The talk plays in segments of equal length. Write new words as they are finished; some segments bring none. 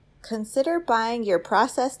consider buying your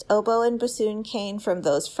processed oboe and bassoon cane from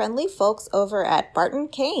those friendly folks over at Barton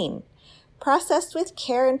Cane. Processed with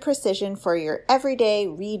care and precision for your everyday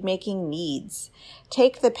reed-making needs.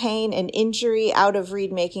 Take the pain and injury out of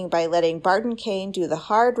reed-making by letting Barton Cane do the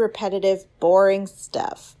hard, repetitive, boring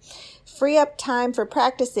stuff. Free up time for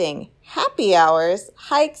practicing, happy hours,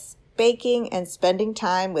 hikes, baking, and spending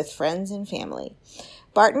time with friends and family.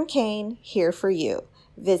 Barton Cane, here for you.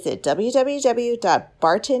 Visit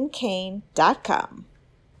www.bartoncane.com.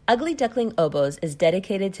 Ugly Duckling Oboes is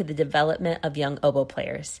dedicated to the development of young oboe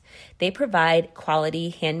players. They provide quality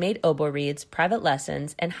handmade oboe reeds, private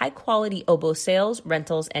lessons, and high-quality oboe sales,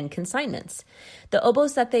 rentals, and consignments. The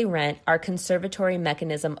oboes that they rent are conservatory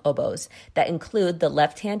mechanism oboes that include the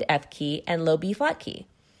left-hand F key and low B flat key.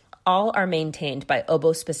 All are maintained by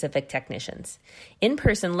oboe-specific technicians.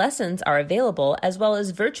 In-person lessons are available, as well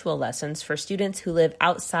as virtual lessons for students who live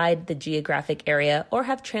outside the geographic area or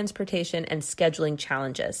have transportation and scheduling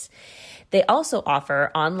challenges. They also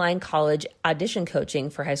offer online college audition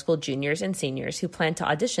coaching for high school juniors and seniors who plan to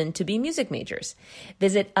audition to be music majors.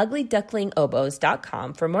 Visit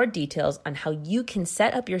uglyducklingoboes.com for more details on how you can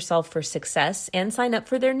set up yourself for success and sign up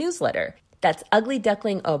for their newsletter. That's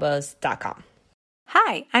uglyducklingoboes.com.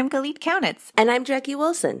 Hi, I'm Galit Kaunitz. And I'm Jackie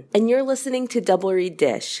Wilson, and you're listening to Double Reed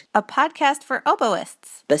Dish, a podcast for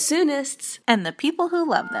oboists, bassoonists, and the people who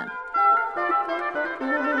love them.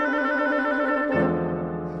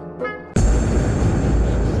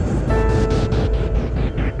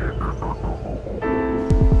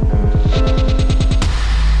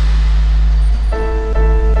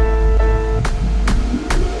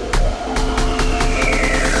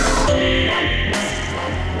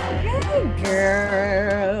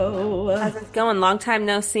 How's it going? Long time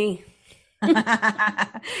no see.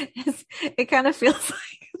 It kind of feels like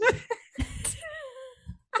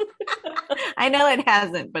I know it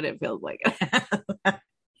hasn't, but it feels like it has.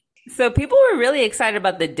 So people were really excited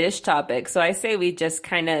about the dish topic. So I say we just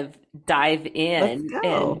kind of dive in. Let's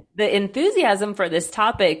go. And the enthusiasm for this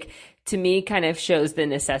topic to me kind of shows the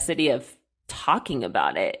necessity of talking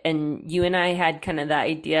about it. And you and I had kind of the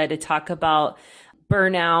idea to talk about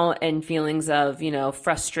burnout and feelings of,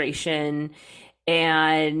 frustration.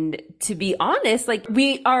 And to be honest, like,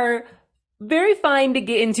 we are very fine to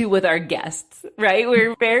get into with our guests, right?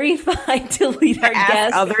 We're very fine to lead our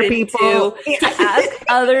guests to ask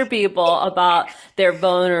other people about their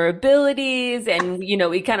vulnerabilities. And,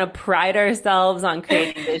 we kind of pride ourselves on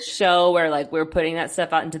creating this show where, like, we're putting that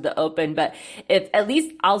stuff out into the open. But if, at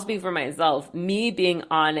least I'll speak for myself, me being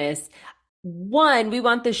honest, one, we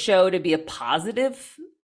want the show to be a positive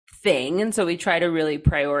thing. And so we try to really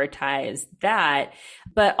prioritize that.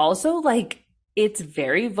 But also, like, it's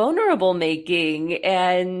very vulnerable making.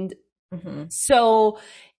 And so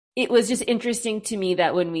it was just interesting to me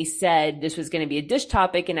that when we said this was going to be a dish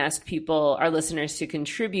topic and ask people, our listeners, to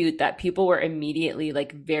contribute, that people were immediately,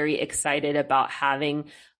 like, very excited about having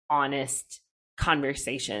honest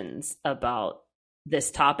conversations about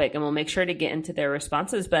this topic, and we'll make sure to get into their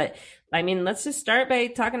responses. But I mean, let's just start by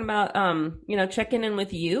talking about, checking in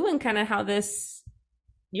with you and kind of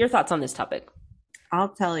your thoughts on this topic. I'll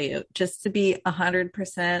tell you, just to be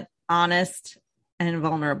 100% honest and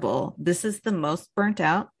vulnerable, this is the most burnt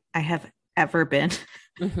out I have ever been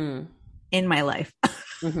in my life.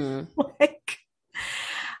 Like,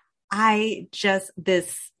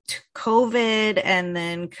 this COVID and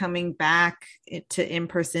then coming back to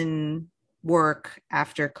in-person work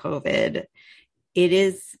after COVID, it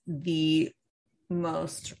is the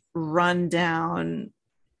most run down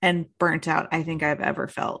and burnt out I think I've ever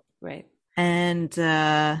felt. Right. And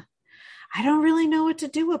I don't really know what to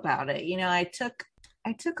do about it.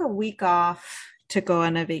 I took a week off to go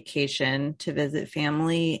on a vacation to visit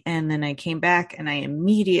family, and then I came back and I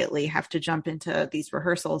immediately have to jump into these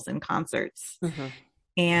rehearsals and concerts.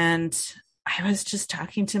 And I was just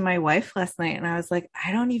talking to my wife last night, and I was like,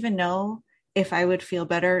 I don't even know if I would feel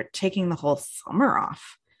better taking the whole summer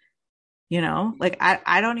off. Like,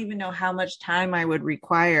 I don't even know how much time I would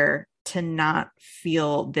require to not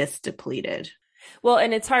feel this depleted. Well,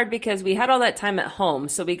 and it's hard because we had all that time at home.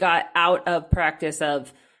 So we got out of practice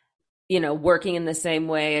of, working in the same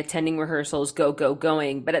way, attending rehearsals,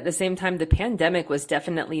 going. But at the same time, the pandemic was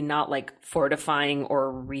definitely not, like, fortifying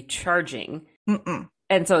or recharging.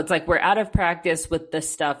 And so it's like we're out of practice with the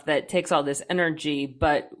stuff that takes all this energy,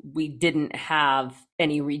 but we didn't have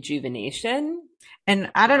any rejuvenation.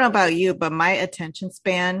 And I don't know about you, but my attention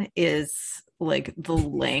span is like the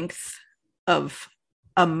length of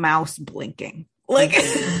a mouse blinking. Like,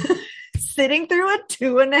 sitting through a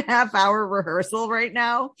 2.5 hour rehearsal right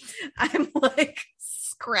now, I'm like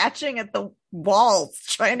scratching at the walls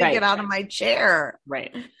trying to get out of my chair.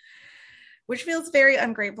 Right. Which feels very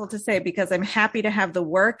ungrateful to say because I'm happy to have the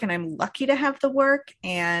work and I'm lucky to have the work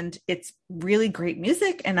and it's really great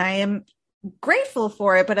music and I am grateful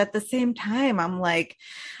for it. But at the same time, I'm like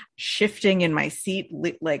shifting in my seat,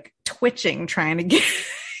 like twitching, trying to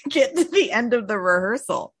get to the end of the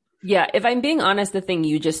rehearsal. Yeah. If I'm being honest, the thing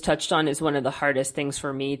you just touched on is one of the hardest things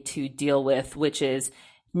for me to deal with, which is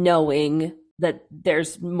knowing that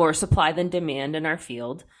there's more supply than demand in our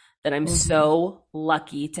field, that I'm so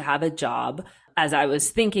lucky to have a job. As I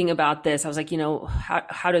was thinking about this, I was like,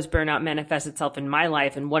 how does burnout manifest itself in my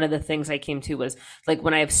life? And one of the things I came to was like,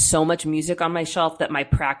 when I have so much music on my shelf that my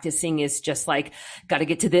practicing is just like, got to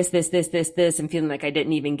get to this, and feeling like I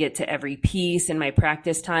didn't even get to every piece in my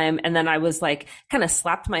practice time. And then I was like, kind of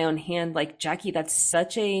slapped my own hand, like, Jackie, that's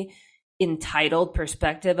such a entitled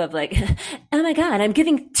perspective of like, oh my God, I'm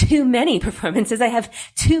giving too many performances. I have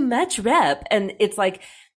too much rep. And it's like,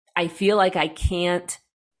 I feel like I can't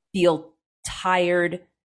feel tired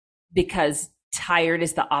because tired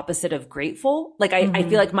is the opposite of grateful. Like I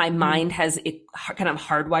feel like my mind has it kind of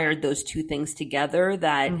hardwired those two things together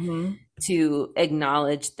that to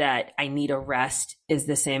acknowledge that I need a rest is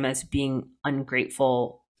the same as being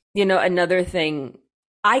ungrateful. Another thing,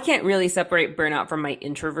 I can't really separate burnout from my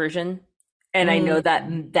introversion. And I know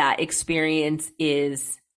that experience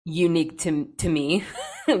is unique to me.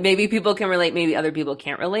 Maybe people can relate, maybe other people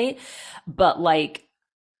can't relate, but like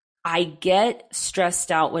I get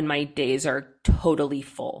stressed out when my days are totally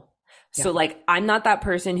full. Yeah. So like I'm not that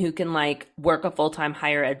person who can like work a full-time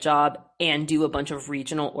higher ed job and do a bunch of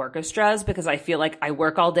regional orchestras because I feel like I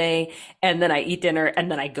work all day and then I eat dinner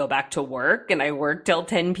and then I go back to work and I work till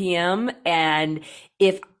 10 p.m. And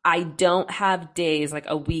if I don't have days like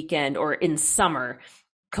a weekend or in summer,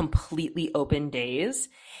 completely open days.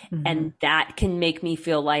 And that can make me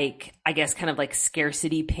feel like, I guess, kind of like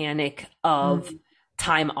scarcity panic of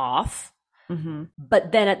time off.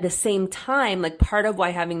 But then at the same time, like part of why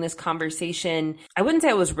having this conversation, I wouldn't say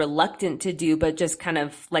I was reluctant to do, but just kind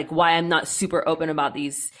of like why I'm not super open about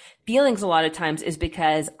these feelings a lot of times is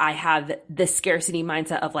because I have the scarcity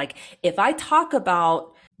mindset of like, if I talk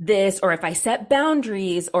about this, or if I set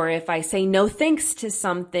boundaries, or if I say no thanks to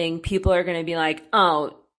something, people are going to be like,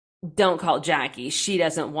 oh, don't call Jackie. She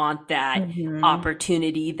doesn't want that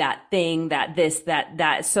opportunity, that thing, that this,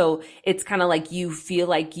 that. So it's kind of like you feel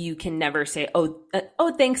like you can never say, oh,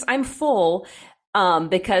 thanks, I'm full.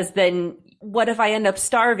 Because then what if I end up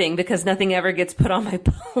starving because nothing ever gets put on my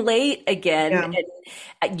plate again? Yeah.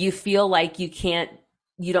 And you feel like you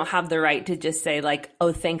don't have the right to just say like,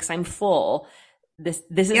 oh, thanks, I'm full. This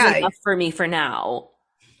is enough for me for now.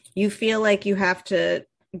 You feel like you have to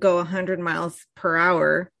go 100 miles per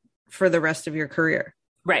hour for the rest of your career.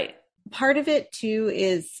 Right. Part of it too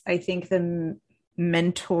is I think the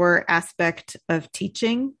mentor aspect of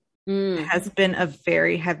teaching has been a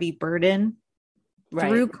very heavy burden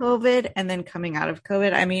through COVID and then coming out of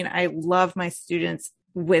COVID. I mean, I love my students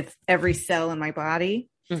with every cell in my body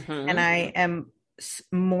and I am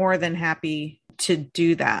more than happy to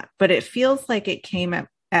do that. But it feels like it came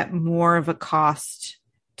at more of a cost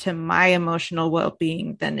to my emotional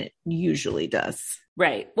well-being than it usually does.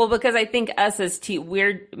 Right. Well, because I think us as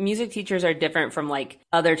music teachers are different from like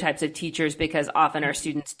other types of teachers because often our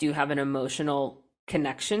students do have an emotional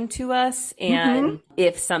connection to us. And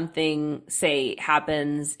if something, say,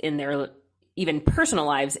 happens in their even personal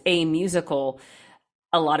lives, a musical,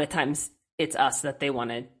 a lot of times it's us that they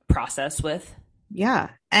want to process with. Yeah.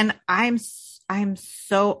 And I'm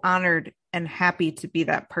so honored and happy to be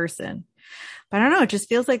that person. But I don't know, it just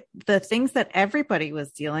feels like the things that everybody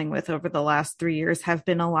was dealing with over the last 3 years have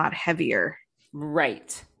been a lot heavier.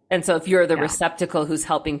 Right. And so if you're the receptacle who's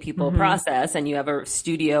helping people process and you have a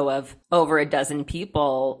studio of over a dozen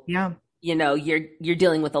people, you're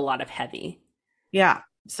dealing with a lot of heavy. Yeah.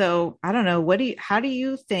 So I don't know. How do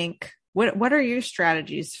you think, what are your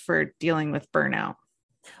strategies for dealing with burnout?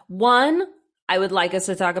 1, I would like us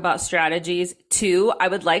to talk about strategies. 2, I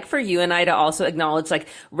would like for you and I to also acknowledge like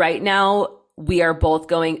right now, we are both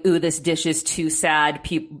going, ooh, this dish is too sad.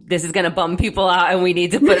 This is going to bum people out and we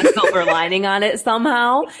need to put a silver lining on it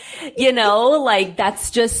somehow. Like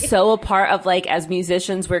that's just so a part of like, as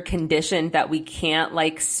musicians, we're conditioned that we can't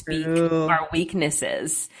like speak our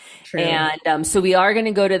weaknesses. True. And so we are going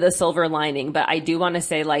to go to the silver lining, but I do want to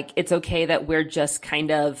say like, it's okay that we're just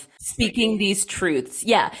kind of speaking these truths.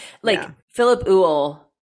 Yeah. Philip Ewell,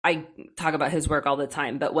 I talk about his work all the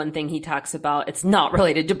time, but one thing he talks about, it's not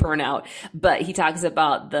related to burnout, but he talks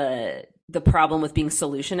about the problem with being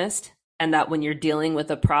solutionist And that when you're dealing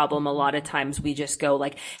with a problem, a lot of times we just go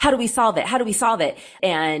like, how do we solve it? How do we solve it?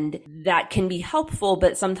 And that can be helpful,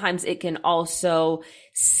 but sometimes it can also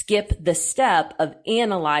skip the step of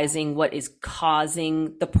analyzing what is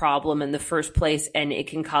causing the problem in the first place. And it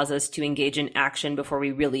can cause us to engage in action before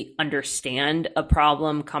we really understand a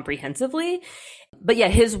problem comprehensively. But yeah,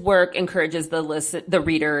 his work encourages the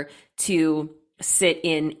reader to sit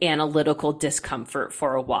in analytical discomfort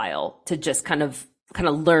for a while, to just kind of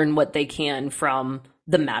learn what they can from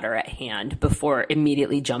the matter at hand before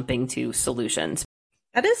immediately jumping to solutions.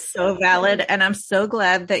 That is so valid. And I'm so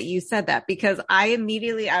glad that you said that, because I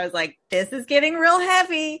was like, this is getting real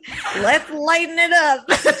heavy. Let's lighten it up.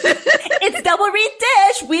 It's Double Read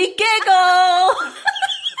Dish. We giggle.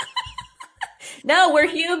 No, we're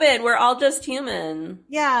human. We're all just human.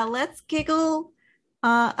 Yeah, let's giggle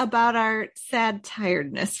about our sad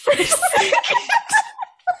tiredness for a second.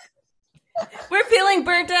 We're feeling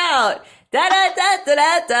burnt out. Da da da da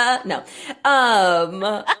da da.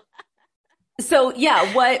 No. So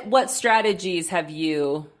yeah, what strategies have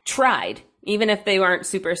you tried? Even if they weren't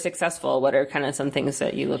super successful, what are kind of some things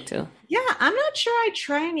that you look to? Yeah, I'm not sure I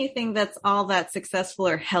try anything that's all that successful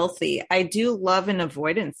or healthy. I do love an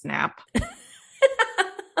avoidance nap.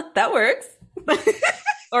 That works.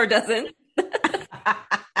 Or doesn't.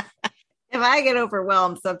 If I get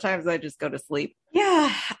overwhelmed, sometimes I just go to sleep.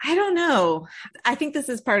 Yeah, I don't know. I think this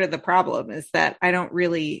is part of the problem, is that I don't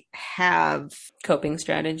really have coping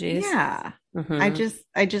strategies. Yeah. Mm-hmm.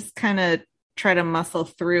 I just kind of try to muscle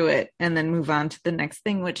through it and then move on to the next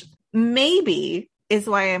thing, which maybe is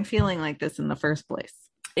why I'm feeling like this in the first place.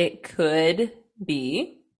 It could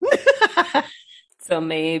be. So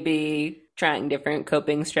maybe trying different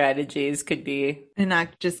coping strategies could be. And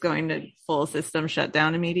not just going to full system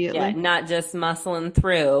shutdown immediately. Yeah, not just muscling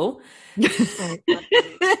through.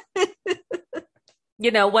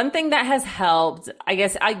 You know, one thing that has helped, I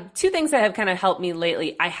guess, two things that have kind of helped me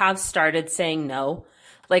lately. I have started saying no.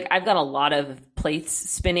 Like, I've got a lot of plates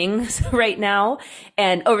spinning right now.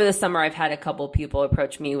 And over the summer, I've had a couple people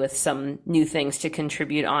approach me with some new things to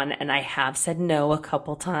contribute on. And I have said no a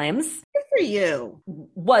couple times. Good for you.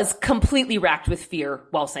 Was completely racked with fear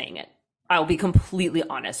while saying it. I'll be completely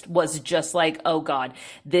honest, was just like, oh God,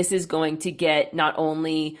 this is going to get, not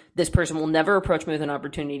only this person will never approach me with an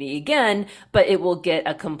opportunity again, but it will get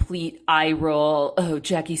a complete eye roll. Oh,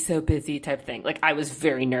 Jackie's so busy type thing. Like, I was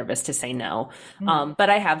very nervous to say no. But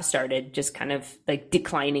I have started just kind of like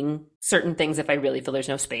declining certain things if I really feel there's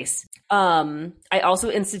no space. I also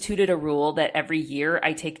instituted a rule that every year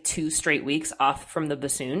I take 2 straight weeks off from the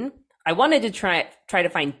bassoon. I wanted to try to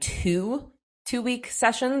find 2-week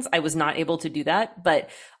sessions. I was not able to do that, but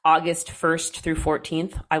August 1st through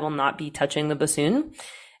 14th, I will not be touching the bassoon.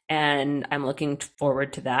 And I'm looking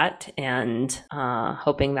forward to that and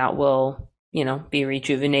hoping that will, be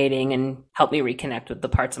rejuvenating and help me reconnect with the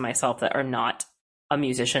parts of myself that are not a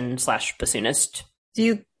musician / bassoonist. Do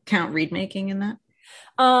you count reed making in that?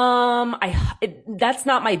 That's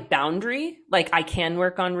not my boundary. Like, I can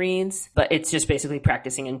work on reeds, but it's just basically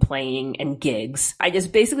practicing and playing and gigs. I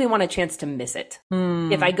just basically want a chance to miss it.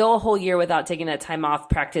 If I go a whole year without taking that time off,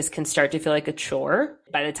 practice can start to feel like a chore.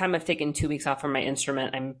 By the time I've taken 2 weeks off from my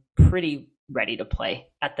instrument, I'm pretty ready to play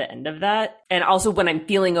at the end of that. And also when I'm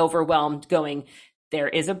feeling overwhelmed, going, there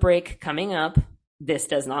is a break coming up. This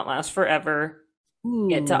does not last forever.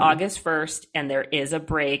 Get to August 1st and there is a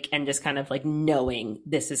break, and just kind of like knowing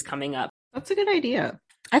this is coming up. That's a good idea.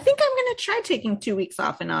 I think I'm going to try taking 2 weeks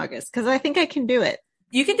off in August, because I think I can do it.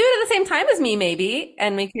 You could do it at the same time as me, maybe,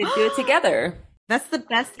 and we could do it together. That's the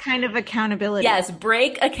best kind of accountability. Yes,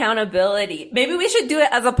 break accountability. Maybe we should do it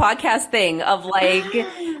as a podcast thing of like,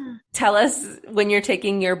 tell us when you're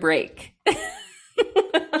taking your break.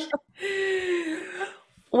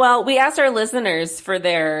 Well, we asked our listeners for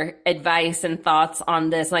their advice and thoughts on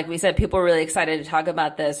this. Like we said, people are really excited to talk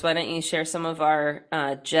about this. Why don't you share some of our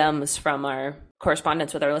gems from our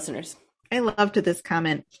correspondence with our listeners? I loved this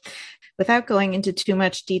comment. Without going into too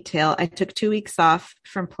much detail, I took 2 weeks off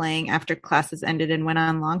from playing after classes ended and went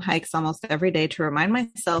on long hikes almost every day to remind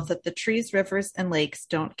myself that the trees, rivers, and lakes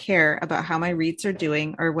don't care about how my reeds are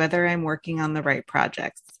doing or whether I'm working on the right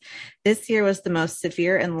projects. This year was the most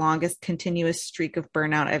severe and longest continuous streak of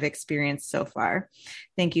burnout I've experienced so far.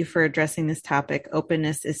 Thank you for addressing this topic.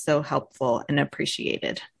 Openness is so helpful and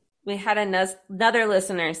appreciated. We had another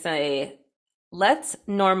listener say, let's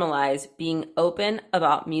normalize being open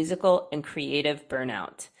about musical and creative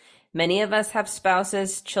burnout. Many of us have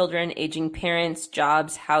spouses, children, aging parents,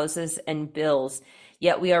 jobs, houses, and bills.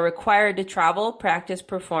 Yet we are required to travel, practice,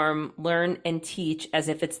 perform, learn, and teach as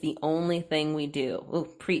if it's the only thing we do. Ooh,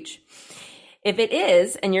 preach. If it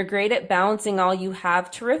is, and you're great at balancing all you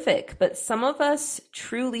have, terrific. But some of us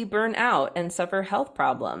truly burn out and suffer health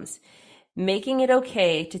problems. Making it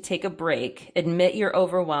okay to take a break, admit you're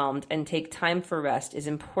overwhelmed, and take time for rest is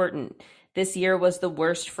important. This year was the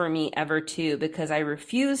worst for me ever too, because I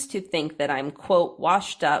refused to think that I'm, quote,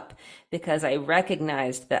 washed up, because I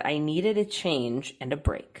recognized that I needed a change and a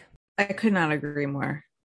break. I could not agree more.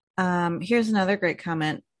 Here's another great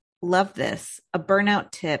comment. Love this. A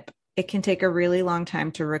burnout tip. It can take a really long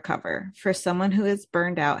time to recover. For someone who is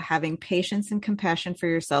burned out, having patience and compassion for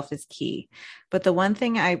yourself is key. But the one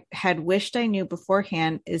thing I had wished I knew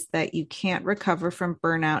beforehand is that you can't recover from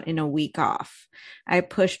burnout in a week off. I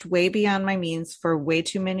pushed way beyond my means for way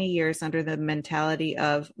too many years under the mentality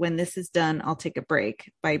of, when this is done, I'll take a break.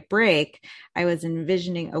 By break, I was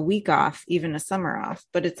envisioning a week off, even a summer off,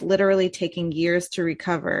 but it's literally taking years to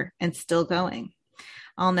recover and still going.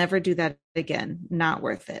 I'll never do that again. Not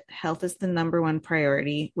worth it. Health is the number one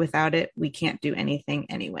priority. Without it, we can't do anything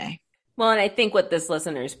anyway. Well, and I think what this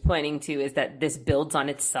listener is pointing to is that this builds on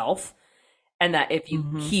itself. And that if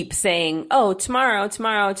you keep saying, oh, tomorrow,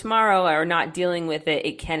 or not dealing with it,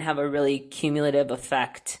 it can have a really cumulative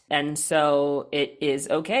effect. And so it is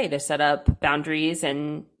okay to set up boundaries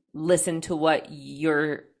and listen to what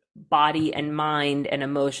your body and mind and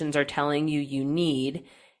emotions are telling you you need,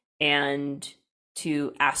 and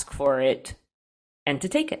to ask for it and to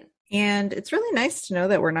take it. And it's really nice to know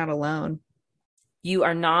that we're not alone. You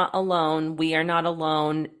are not alone. We are not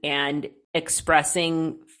alone. And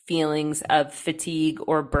expressing feelings of fatigue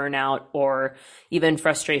or burnout or even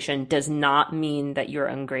frustration does not mean that you're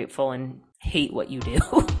ungrateful and hate what you do.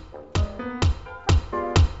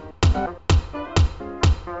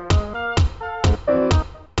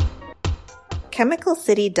 Chemical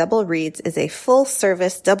City Double Reeds is a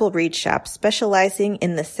full-service double reed shop specializing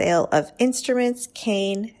in the sale of instruments,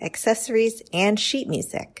 cane, accessories, and sheet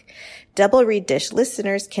music. Double Reed Dish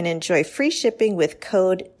listeners can enjoy free shipping with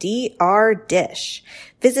code DRDISH.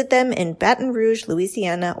 Visit them in Baton Rouge,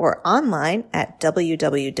 Louisiana, or online at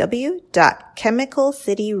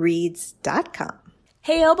www.chemicalcityreeds.com.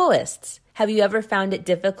 Hey oboists! Have you ever found it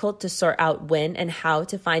difficult to sort out when and how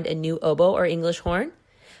to find a new oboe or English horn?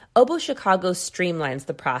 Oboe Chicago streamlines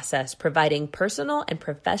the process, providing personal and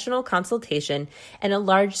professional consultation and a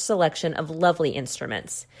large selection of lovely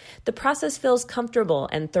instruments. The process feels comfortable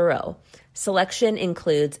and thorough. Selection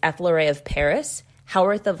includes Effleurette of Paris,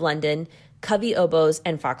 Howarth of London, Covey Oboes,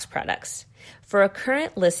 and Fox products. For a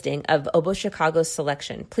current listing of Oboe Chicago's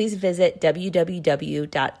selection, please visit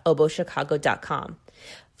www.oboechicago.com.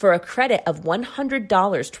 For a credit of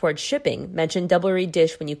 $100 towards shipping, mention Double Reed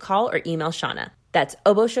Dish when you call or email Shauna. That's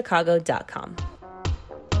oboechicago.com.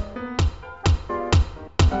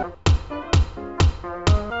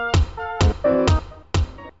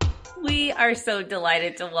 We are so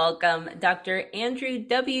delighted to welcome Dr. Andrew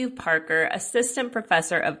W. Parker, Assistant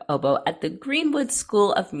Professor of Oboe at the Greenwood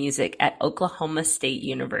School of Music at Oklahoma State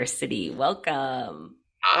University. Welcome.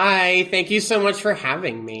 Hi, thank you so much for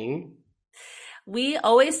having me. We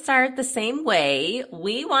always start the same way.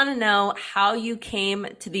 We want to know how you came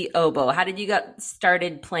to the oboe. How did you get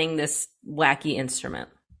started playing this wacky instrument?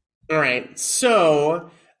 All right. So,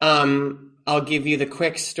 I'll give you the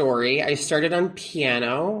quick story. I started on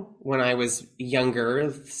piano when I was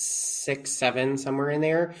younger, 6, 7, somewhere in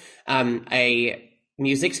there.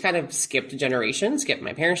 Music's kind of skipped a generation, skipped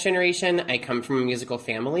my parents' generation. I come from a musical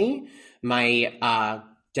family. My,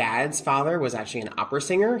 dad's father was actually an opera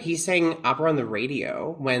singer. He sang opera on the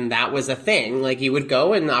radio when that was a thing. Like, you would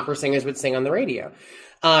go and opera singers would sing on the radio.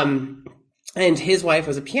 And his wife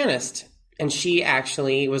was a pianist, and she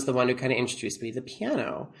actually was the one who kind of introduced me to the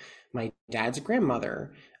piano. My dad's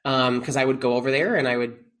grandmother. Cause I would go over there and I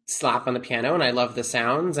would slap on the piano and I loved the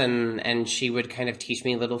sounds, and she would kind of teach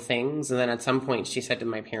me little things. And then at some point she said to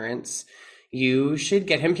my parents, you should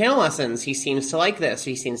get him piano lessons. He seems to like this.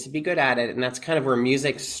 He seems to be good at it. And that's kind of where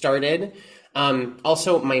music started.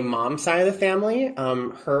 Also, my mom's side of the family,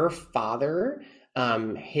 her father,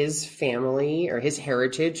 his family or his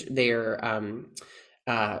heritage, they were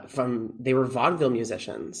vaudeville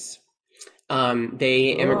musicians. They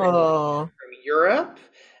immigrated from Europe.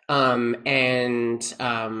 I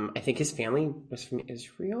think his family was from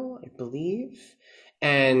Israel, I believe.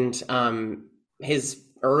 And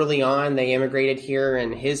early on, they immigrated here,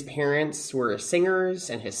 and his parents were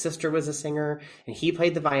singers, and his sister was a singer, and he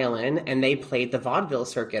played the violin, and they played the vaudeville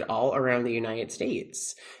circuit all around the United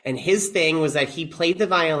States. And his thing was that he played the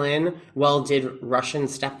violin while did Russian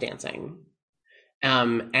step dancing.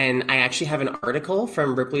 And I actually have an article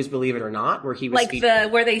from Ripley's Believe It or Not where he was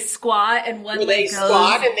where they squat and one leg goes.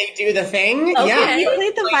 Squat and they do the thing. Okay. Yeah, he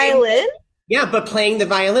played the violin. Yeah, but playing the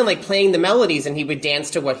violin, like playing the melodies, and he would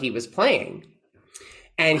dance to what he was playing.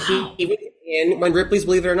 And he was in, when Ripley's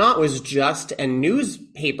Believe It or Not was just a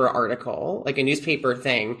newspaper article, like a newspaper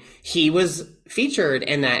thing, he was featured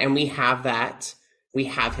in that, and we have that. We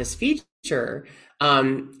have his feature.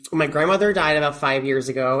 My grandmother died about 5 years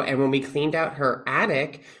ago, and when we cleaned out her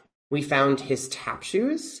attic, we found his tap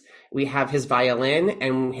shoes. We have his violin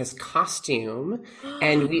and his costume.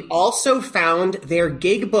 And we also found their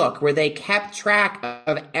gig book where they kept track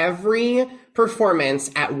of every performance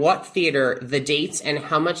at what theater, the dates, and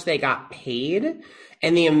how much they got paid.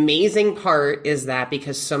 And the amazing part is that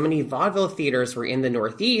because so many vaudeville theaters were in the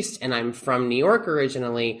Northeast, and I'm from New York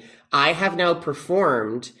originally, I have now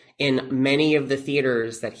performed in many of the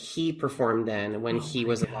theaters that he performed in when he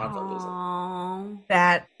was a vaudeville musician.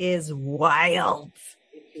 That is wild.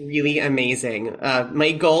 Really amazing.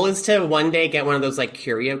 My goal is to one day get one of those like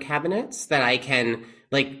curio cabinets that I can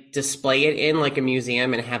like display it in like a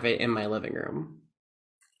museum and have it in my living room.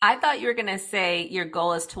 I thought you were going to say your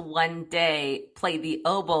goal is to one day play the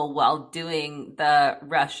oboe while doing the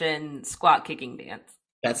Russian squat kicking dance.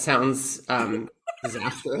 That sounds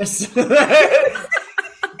disastrous.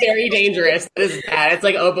 Very dangerous. That is bad. It's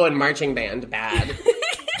like oboe and marching band bad.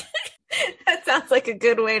 That sounds like a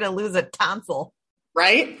good way to lose a tonsil.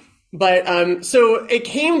 Right? But so it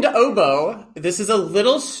came to oboe. This is a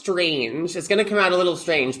little strange. It's going to come out a little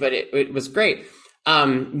strange, but it was great.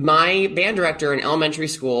 My band director in elementary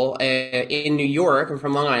school in New York, I'm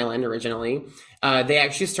from Long Island originally, they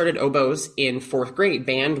actually started oboes in fourth grade.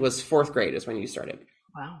 Band was fourth grade is when you started.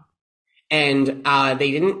 Wow. And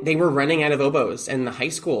they were running out of oboes in the high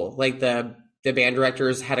school. Like the band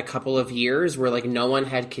directors had a couple of years where like no one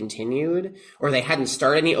had continued or they hadn't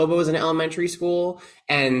started any oboes in elementary school.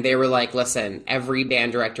 And they were like, listen, every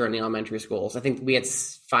band director in the elementary schools, I think we had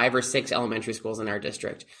 5 or 6 elementary schools in our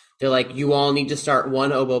district. They're like, you all need to start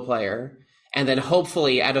one oboe player. And then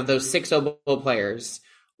hopefully out of those 6 oboe players,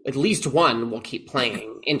 at least one will keep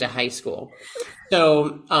playing into high school.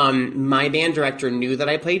 So my band director knew that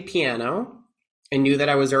I played piano and knew that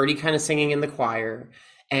I was already kind of singing in the choir.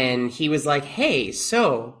 And he was like, hey,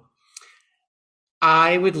 so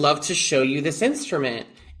I would love to show you this instrument.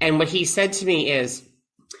 And what he said to me is,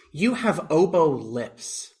 you have oboe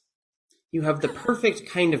lips. You have the perfect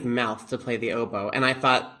kind of mouth to play the oboe. And I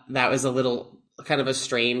thought that was a little kind of a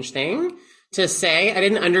strange thing to say. I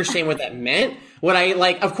didn't understand what that meant. What I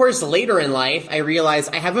like, of course, later in life, I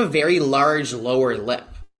realized I have a very large lower lip.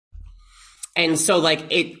 And so like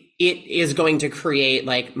it is going to create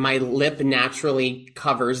like my lip naturally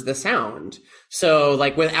covers the sound. So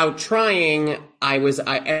like without trying,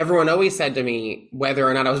 everyone always said to me, whether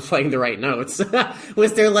or not I was playing the right notes,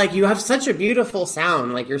 was they're like, you have such a beautiful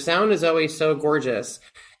sound. Like your sound is always so gorgeous.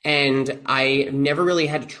 And I never really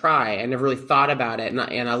had to try. I never really thought about it.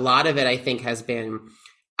 And a lot of it, I think, has been,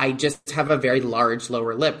 I just have a very large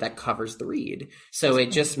lower lip that covers the reed. So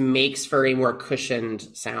it just makes for a more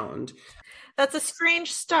cushioned sound. That's a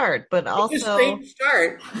strange start, but also it's a strange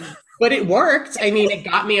start. But it worked. I mean, it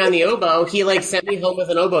got me on the oboe. He like sent me home with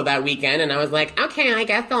an oboe that weekend, and I was like, okay, I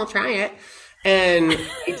guess I'll try it. And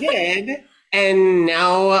I did. And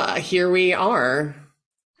now here we are.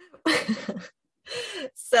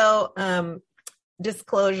 So,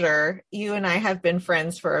 disclosure, you and I have been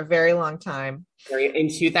friends for a very long time. In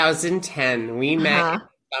 2010, we met in the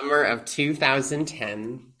summer of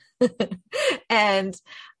 2010. And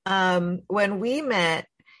when we met,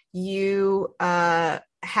 you had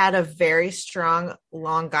a very strong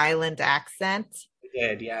Long Island accent. I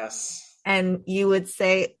did, yes. And you would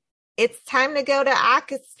say, it's time to go to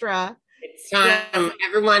orchestra. It's time,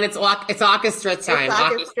 everyone. It's orchestra time. It's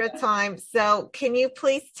orchestra time. So can you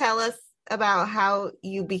please tell us about how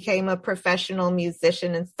you became a professional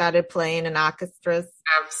musician and started playing in orchestras?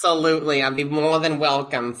 Absolutely. I'd be more than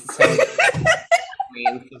welcome. So,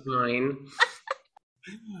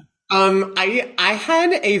 I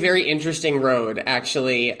had a very interesting road,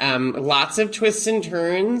 actually. Lots of twists and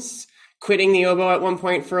turns, quitting the oboe at one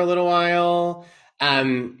point for a little while.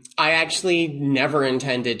 I actually never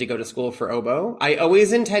intended to go to school for oboe. I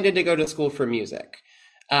always intended to go to school for music.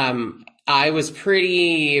 I was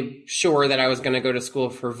pretty sure that I was going to go to school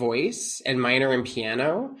for voice and minor in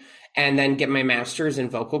piano and then get my master's in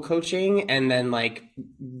vocal coaching and then like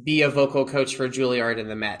be a vocal coach for Juilliard and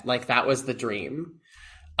the Met. Like that was the dream.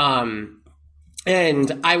 And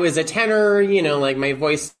I was a tenor, you know, like my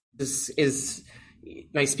voice is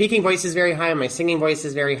my speaking voice is very high. My singing voice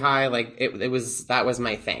is very high. Like that was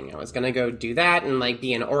my thing. I was going to go do that and like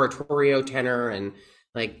be an oratorio tenor and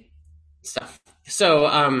like stuff. So,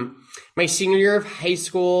 my senior year of high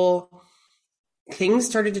school, things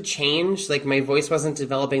started to change. Like my voice wasn't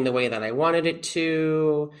developing the way that I wanted it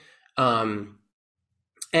to.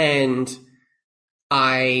 And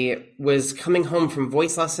I was coming home from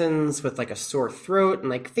voice lessons with like a sore throat and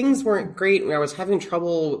like things weren't great. I was having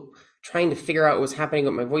trouble trying to figure out what was happening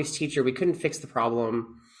with my voice teacher. We couldn't fix the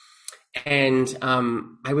problem. And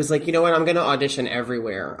I was like, you know what? I'm going to audition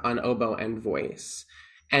everywhere on oboe and voice.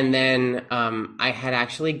 And then I had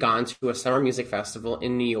actually gone to a summer music festival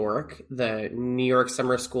in New York, the New York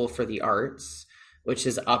Summer School for the Arts, which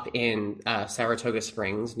is up in Saratoga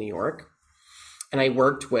Springs, New York. And I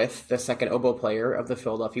worked with the second oboe player of the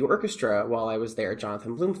Philadelphia Orchestra while I was there,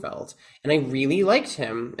 Jonathan Bloomfeld. And I really liked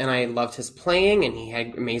him and I loved his playing and he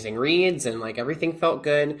had amazing reads and like everything felt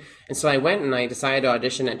good. And so I went and I decided to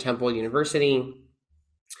audition at Temple University.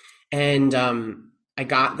 And I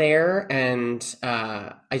got there and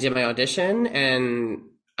I did my audition and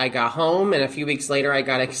I got home and a few weeks later I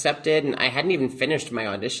got accepted and I hadn't even finished my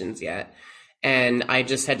auditions yet. And I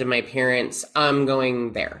just said to my parents, I'm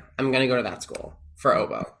going there. I'm going to go to that school for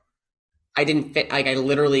oboe. I didn't fit, like I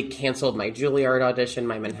literally canceled my Juilliard audition,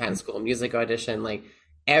 my Manhattan School of Music audition, like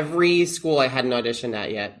every school I hadn't auditioned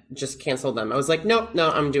at yet, just canceled them. I was like, no,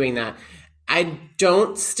 I'm doing that. I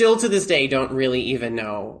still to this day, don't really even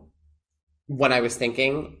know what I was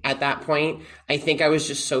thinking at that point. I think I was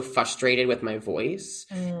just so frustrated with my voice.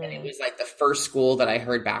 And it was like the first school that I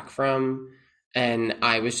heard back from. And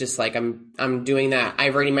I was just like, I'm doing that.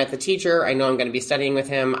 I've already met the teacher. I know I'm going to be studying with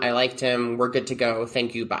him. I liked him. We're good to go.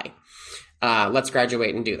 Thank you. Bye. Let's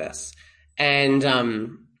graduate and do this. And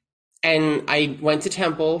I went to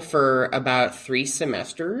Temple for about 3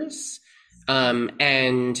 semesters.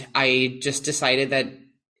 And I just decided that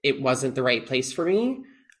it wasn't the right place for me.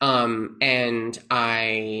 And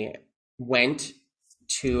I went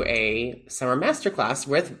to a summer masterclass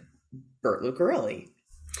with Bert Lucarelli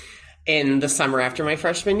in the summer after my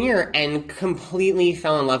freshman year and completely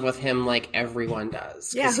fell in love with him like everyone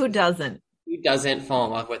does. Yeah, who doesn't? Who doesn't fall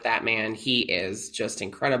in love with that man? He is just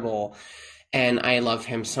incredible. And I love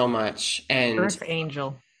him so much. And Earth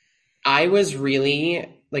Angel. I was really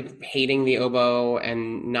like hating the oboe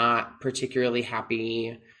and not particularly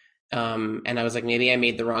happy. And I was like, maybe I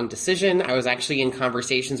made the wrong decision. I was actually in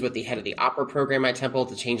conversations with the head of the opera program at Temple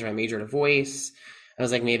to change my major to voice. I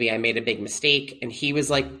was like, maybe I made a big mistake. And he was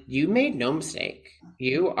like, you made no mistake.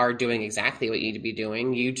 You are doing exactly what you need to be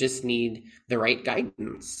doing. You just need the right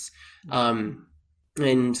guidance.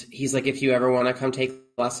 And he's like, if you ever want to come take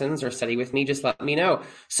lessons or study with me, just let me know.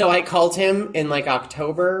 So I called him in like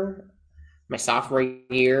October, my sophomore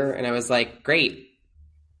year. And I was like, great.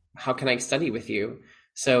 How can I study with you?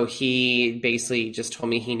 So he basically just told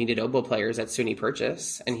me he needed oboe players at SUNY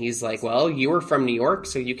Purchase. And he's like, well, you were from New York,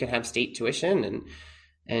 so you can have state tuition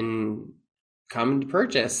and come to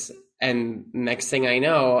Purchase. And next thing I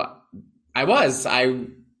know, I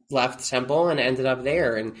left Temple and ended up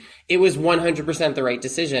there. And it was 100% the right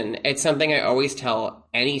decision. It's something I always tell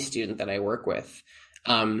any student that I work with.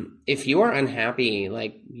 If you are unhappy,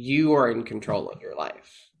 like you are in control of your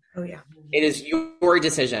life. Oh, yeah. It is your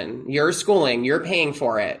decision, your schooling, you're paying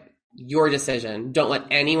for it, your decision. Don't let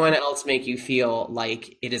anyone else make you feel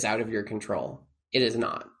like it is out of your control. It is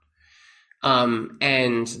not.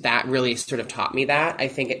 And that really sort of taught me that. I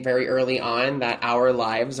think very early on that our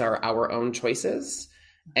lives are our own choices.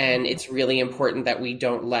 And it's really important that we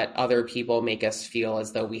don't let other people make us feel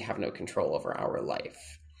as though we have no control over our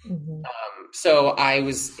life. Mm-hmm. So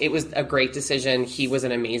it was a great decision. He was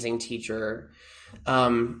an amazing teacher.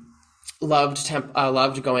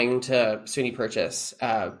 Loved going to SUNY Purchase.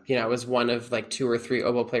 I was one of like 2 or 3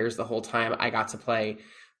 oboe players the whole time. I got to play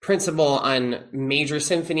principal on major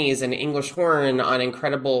symphonies and English horn on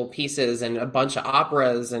incredible pieces and a bunch of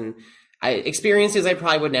operas and experiences I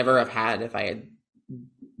probably would never have had if I had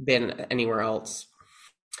been anywhere else.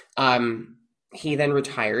 He then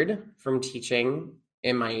retired from teaching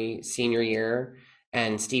in my senior year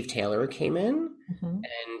and Steve Taylor came in. Mm-hmm.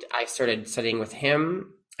 And I started studying with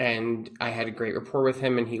him and I had a great rapport with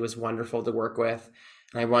him and he was wonderful to work with.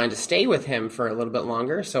 And I wanted to stay with him for a little bit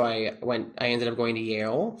longer. So I ended up going to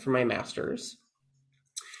Yale for my master's.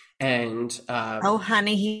 And oh,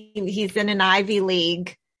 honey, he's in an Ivy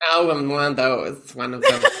League. Oh, I'm one of those.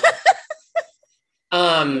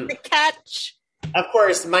 The catch. Of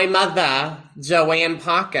course, my mother, Joanne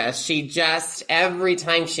Parker, she just, every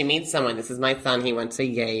time she meets someone, this is my son, he went to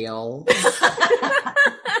Yale.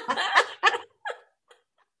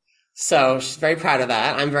 So she's very proud of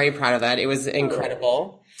that. I'm very proud of that. It was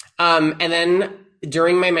incredible. And then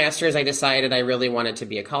during my master's, I decided I really wanted to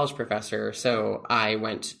be a college professor. So I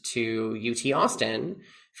went to UT Austin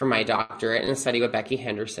for my doctorate and studied with Becky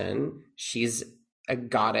Henderson. She's a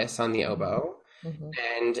goddess on the oboe.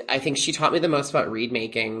 And I think she taught me the most about reed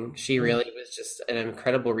making. She really was just an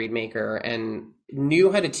incredible reed maker and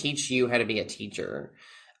knew how to teach you how to be a teacher,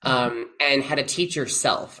 and how to teach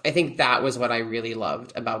yourself. I think that was what I really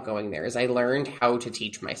loved about going there, is I learned how to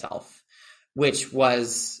teach myself, which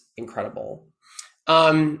was incredible.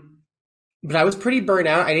 But I was pretty burnt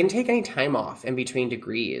out. I didn't take any time off in between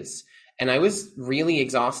degrees, and I was really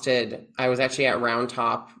exhausted. I was actually at Round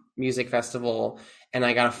Top Music Festival, and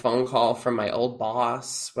I got a phone call from my old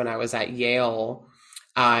boss when I was at Yale.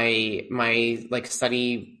 My work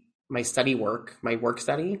study,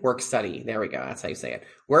 there we go, that's how you say it.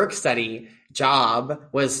 Work study job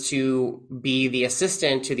was to be the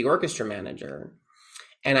assistant to the orchestra manager.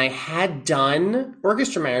 And I had done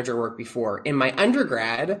orchestra manager work before. In my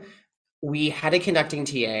undergrad, we had a conducting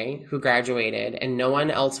TA who graduated, and no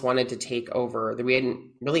one else wanted to take over. We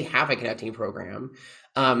didn't really have a conducting program.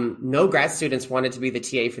 No grad students wanted to be the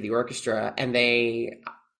TA for the orchestra, and they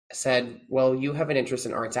said, well, you have an interest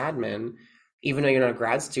in arts admin. Even though you're not a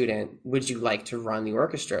grad student, would you like to run the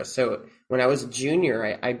orchestra? So when I was a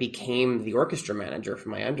junior, I became the orchestra manager for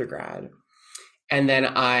my undergrad. And then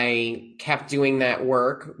I kept doing that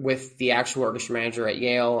work with the actual orchestra manager at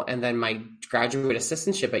Yale. And then my graduate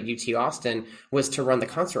assistantship at UT Austin was to run the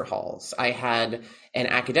concert halls. I had an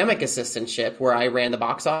academic assistantship where I ran the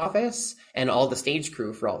box office and all the stage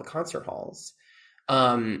crew for all the concert halls.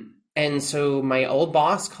 And so my old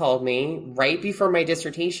boss called me right before my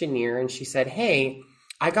dissertation year, and she said, hey,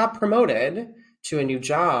 I got promoted to a new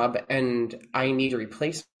job and I need to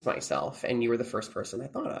replace myself. And you were the first person I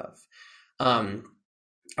thought of.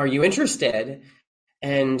 Are you interested?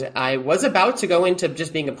 And I was about to go into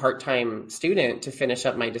just being a part-time student to finish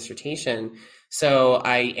up my dissertation. So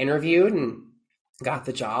I interviewed and got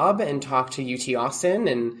the job and talked to UT Austin,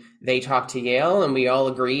 and they talked to Yale, and we all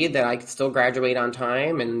agreed that I could still graduate on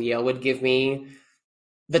time, and Yale would give me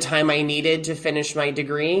the time I needed to finish my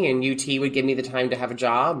degree, and UT would give me the time to have a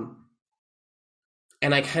job.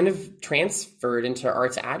 And I kind of transferred into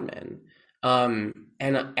arts admin.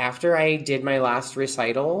 And after I did my last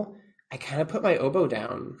recital, I kind of put my oboe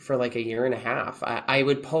down for like a year and a half. I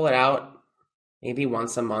would pull it out maybe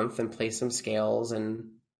once a month and play some scales,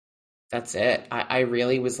 and that's it. I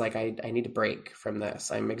really was like, I need a break from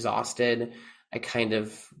this. I'm exhausted. I kind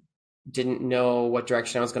of didn't know what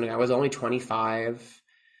direction I was going to go. I was only 25,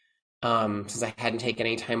 since I hadn't taken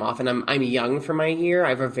any time off, and I'm young for my year. I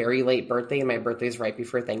have a very late birthday, and my birthday is right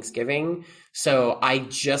before Thanksgiving. So I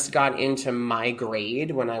just got into my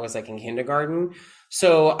grade when I was like in kindergarten.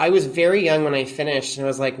 So I was very young when I finished, and I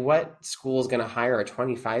was like, what school is going to hire a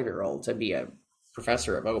 25-year-old to be a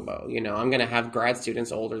professor of oboe? You know, I'm going to have grad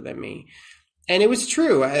students older than me. And it was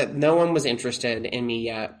true. No one was interested in me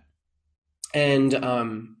yet. And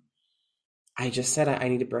I just said, I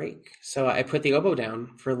need a break. So I put the oboe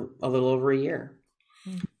down for a little over a year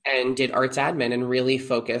and did arts admin and really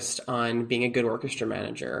focused on being a good orchestra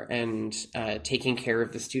manager and taking care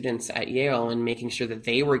of the students at Yale and making sure that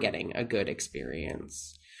they were getting a good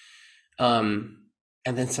experience.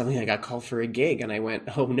 And then suddenly I got called for a gig, and I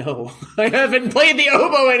went, oh no, I haven't played the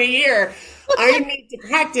oboe in a year. I need to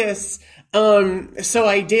practice. So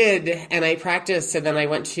I did, and I practiced, and then I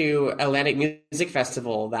went to Atlantic Music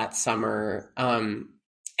Festival that summer,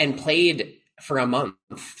 and played for a month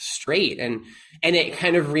straight. And it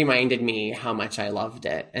kind of reminded me how much I loved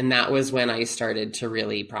it. And that was when I started to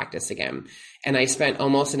really practice again. And I spent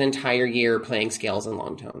almost an entire year playing scales and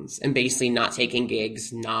long tones and basically not taking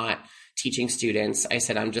gigs, not teaching students. I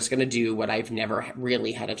said, I'm just going to do what I've never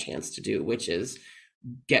really had a chance to do, which is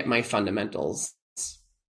get my fundamentals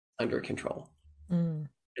under control. And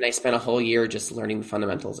I spent a whole year just learning the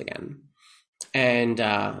fundamentals again. And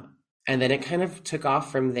then it kind of took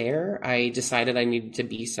off from there. I decided I needed to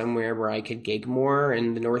be somewhere where I could gig more.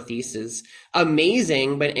 And the Northeast is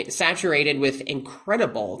amazing, but it's saturated with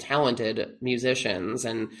incredible, talented musicians.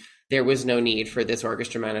 And there was no need for this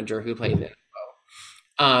orchestra manager who played the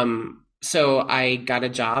oboe. So I got a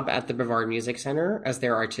job at the Brevard Music Center as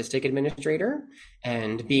their artistic administrator,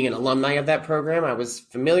 and being an alumni of that program, I was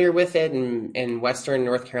familiar with it. And Western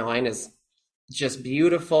North Carolina is just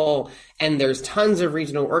beautiful. And there's tons of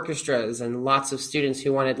regional orchestras and lots of students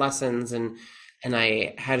who wanted lessons. And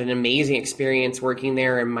I had an amazing experience working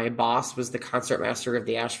there. And my boss was the concertmaster of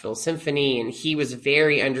the Asheville Symphony. And he was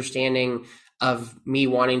very understanding of me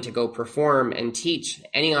wanting to go perform and teach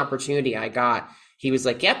any opportunity I got. He was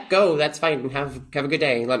like, yep, go, that's fine. Have a good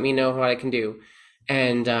day. Let me know what I can do.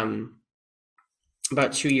 And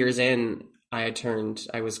about 2 years in, I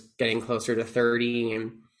was getting closer to 30,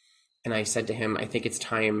 and I said to him, I think it's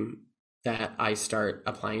time that I start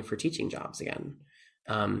applying for teaching jobs again.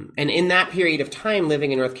 And in that period of time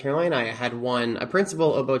living in North Carolina, I had won a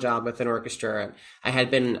principal oboe job with an orchestra. I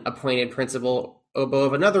had been appointed principal oboe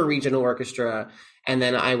of another regional orchestra. And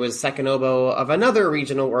then I was second oboe of another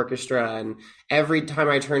regional orchestra. And every time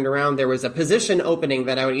I turned around, there was a position opening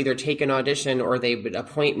that I would either take an audition or they would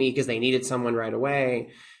appoint me because they needed someone right away.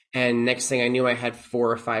 And next thing I knew, I had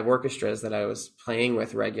 4 or 5 orchestras that I was playing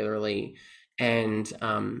with regularly. And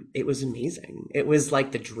it was amazing. It was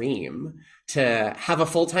like the dream to have a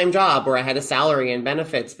full-time job where I had a salary and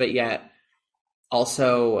benefits, but yet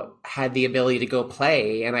also had the ability to go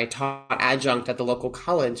play. And I taught adjunct at the local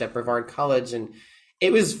college, at Brevard College, and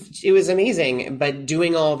it was amazing. But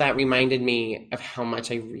doing all that reminded me of how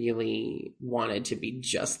much I really wanted to be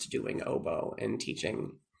just doing oboe and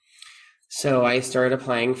teaching. So I started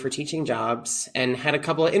applying for teaching jobs and had a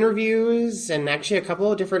couple of interviews and actually a couple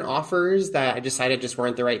of different offers that I decided just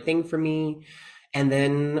weren't the right thing for me. And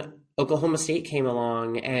then Oklahoma State came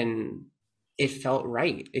along and it felt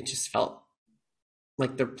right. It just felt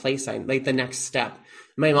like the place like the next step.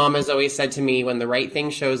 My mom has always said to me, when the right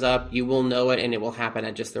thing shows up, you will know it and it will happen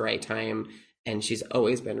at just the right time. And she's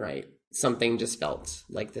always been right. Something just felt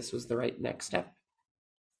like this was the right next step.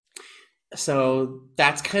 So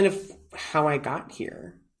that's kind of how I got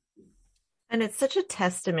here. And it's such a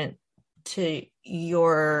testament to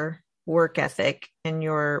your work ethic and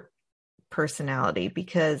your personality,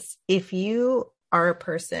 because if you are a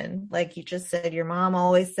person, like you just said, your mom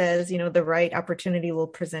always says, the right opportunity will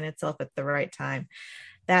present itself at the right time.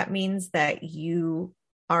 That means that you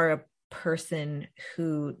are a person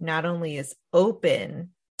who not only is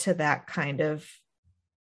open to that kind of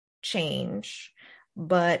change,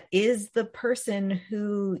 but is the person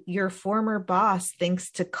who your former boss thinks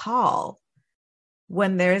to call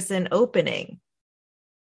when there's an opening.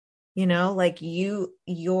 Like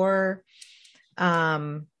your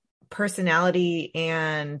personality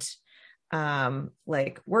and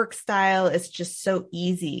like work style is just so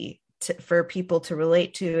easy for people to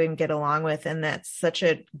relate to and get along with. And that's such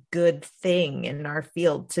a good thing in our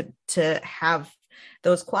field to have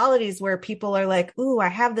those qualities where people are like, ooh, I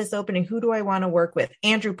have this opening. Who do I want to work with?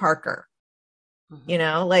 Andrew Parker.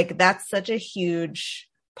 Mm-hmm. Like that's such a huge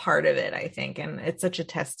part of it, I think. And it's such a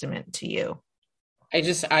testament to you.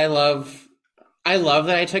 I love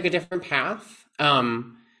that I took a different path.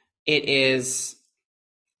 It's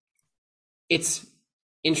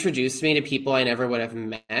introduced me to people I never would have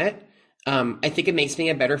met. I think it makes me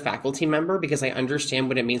a better faculty member because I understand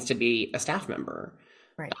what it means to be a staff member.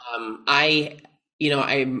 Right.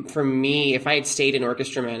 For me, if I had stayed in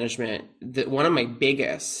orchestra management, one of my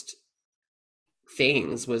biggest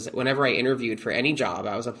things was whenever I interviewed for any job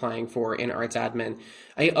I was applying for in arts admin,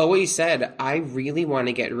 I always said, I really want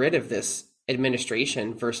to get rid of this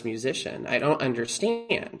administration versus musician. I don't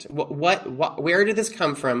understand. Where did this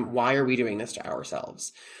come from? Why are we doing this to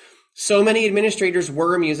ourselves? So many administrators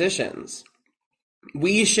were musicians.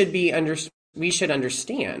 We should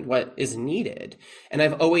understand what is needed. And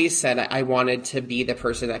I've always said I wanted to be the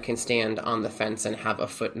person that can stand on the fence and have a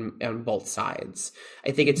foot on both sides.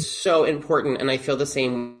 I think it's so important. And I feel the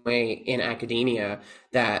same way in academia,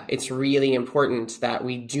 that it's really important that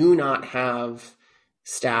we do not have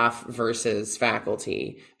staff versus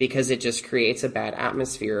faculty, because it just creates a bad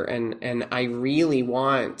atmosphere. And I really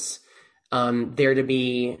want there to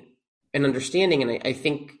be an understanding. And I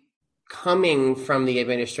think coming from the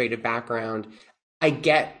administrative background, I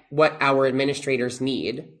get what our administrators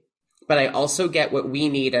need, but I also get what we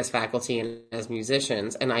need as faculty and as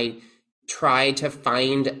musicians. And I try to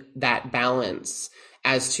find that balance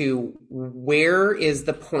as to where is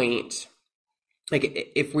the point.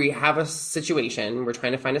 Like if we have a situation, we're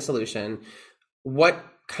trying to find a solution, what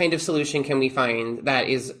kind of solution can we find that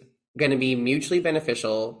is going to be mutually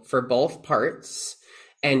beneficial for both parts?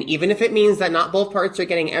 And even if it means that not both parts are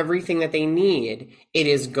getting everything that they need, it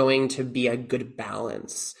is going to be a good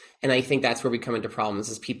balance. And I think that's where we come into problems,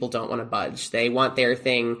 is people don't want to budge. They want their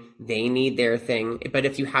thing. They need their thing. But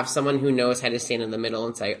if you have someone who knows how to stand in the middle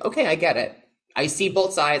and say, okay, I get it. I see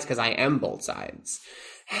both sides because I am both sides.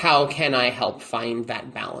 How can I help find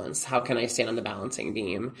that balance? How can I stand on the balancing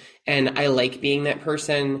beam? And I like being that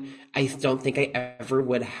person. I don't think I ever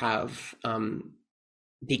would have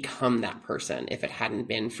become that person if it hadn't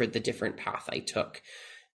been for the different path I took.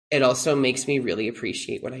 It also makes me really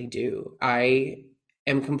appreciate what I do. I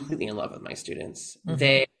am completely in love with my students.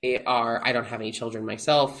 Mm-hmm. I don't have any children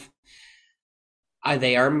myself.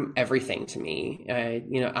 They are everything to me.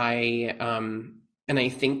 And I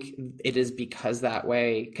think it is because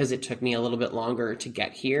it took me a little bit longer to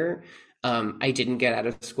get here. I didn't get out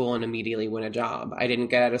of school and immediately win a job. I didn't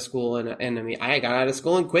get out of school and I got out of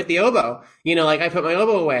school and quit the oboe. I put my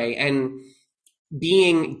oboe away, and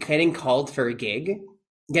getting called for a gig,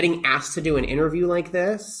 getting asked to do an interview like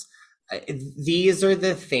this, these are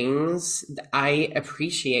the things that I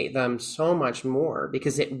appreciate them so much more,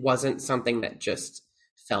 because it wasn't something that just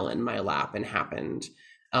fell in my lap and happened.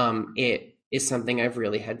 It is something I've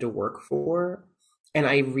really had to work for. And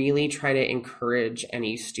I really try to encourage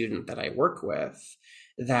any student that I work with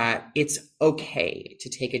that it's okay to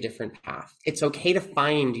take a different path. It's okay to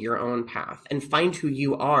find your own path and find who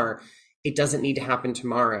you are. It doesn't need to happen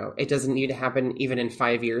tomorrow. It doesn't need to happen even in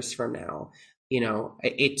 5 years from now.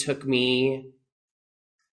 It took me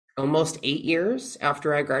almost 8 years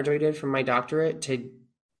after I graduated from my doctorate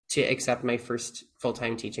to accept my first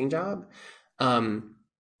full-time teaching job.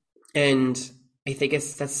 And I think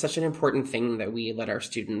that's such an important thing that we let our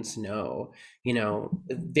students know.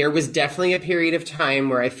 There was definitely a period of time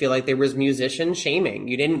where I feel like there was musician shaming.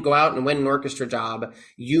 You didn't go out and win an orchestra job.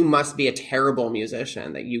 You must be a terrible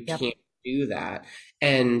musician, that you can't do that.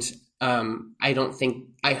 And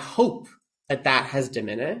I hope that has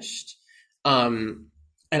diminished. And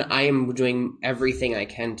I am doing everything I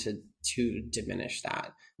can to diminish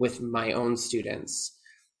that with my own students.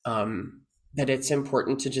 That it's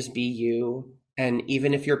important to just be you. And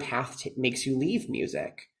even if your path makes you leave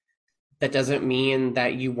music, that doesn't mean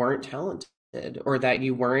that you weren't talented or that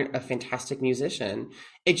you weren't a fantastic musician.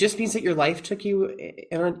 It just means that your life took you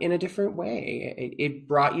in a different way. It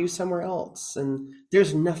brought you somewhere else. And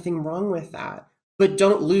there's nothing wrong with that. But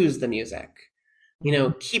don't lose the music.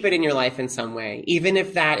 Keep it in your life in some way, even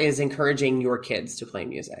if that is encouraging your kids to play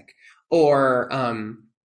music, or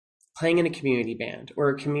playing in a community band or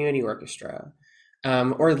a community orchestra,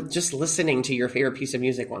 or just listening to your favorite piece of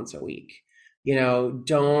music once a week. You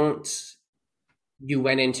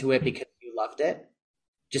went into it because you loved it.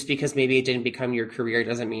 Just because maybe it didn't become your career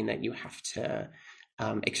doesn't mean that you have to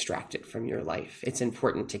extract it from your life. It's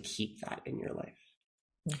important to keep that in your life.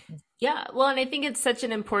 Yeah. Well, and I think it's such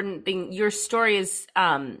an important thing. Your story is,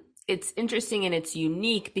 it's interesting and it's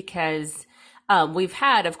unique because we've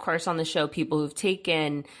had, of course, on the show, people who've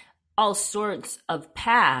taken all sorts of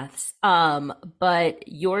paths, but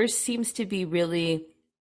yours seems to be really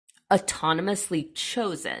autonomously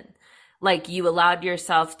chosen. Like, you allowed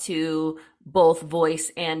yourself to both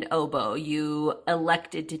voice and oboe. You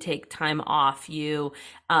elected to take time off. You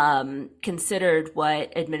considered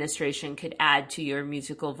what administration could add to your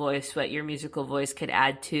musical voice, what your musical voice could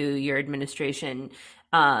add to your administration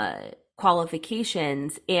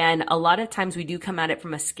qualifications. And a lot of times we do come at it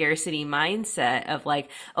from a scarcity mindset of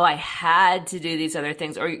like, oh, I had to do these other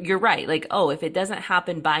things. Or you're right. Like, oh, if it doesn't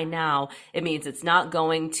happen by now, it means it's not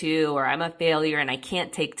going to, or I'm a failure and I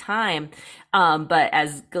can't take time. But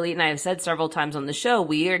as Galit and I have said several times on the show,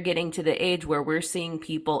 we are getting to the age where we're seeing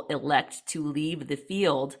people elect to leave the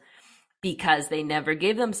field because they never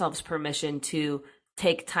gave themselves permission to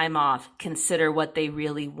take time off, consider what they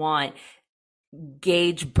really want,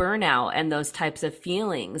 gauge burnout and those types of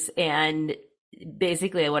feelings. And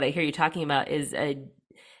basically what I hear you talking about is a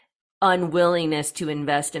unwillingness to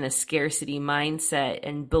invest in a scarcity mindset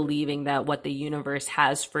and believing that what the universe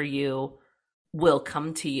has for you will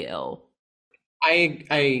come to you.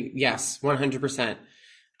 Yes, 100%.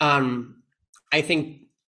 I think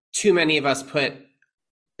too many of us put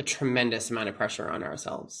a tremendous amount of pressure on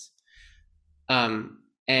ourselves.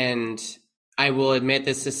 And I will admit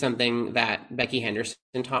this is something that Becky Henderson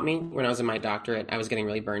taught me when I was in my doctorate. I was getting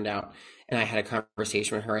really burned out, and I had a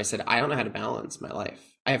conversation with her. I said, I don't know how to balance my life.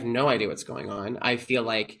 I have no idea what's going on. I feel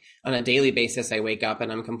like on a daily basis, I wake up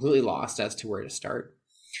and I'm completely lost as to where to start.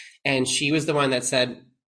 And she was the one that said,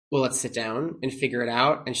 well, let's sit down and figure it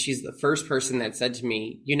out. And she's the first person that said to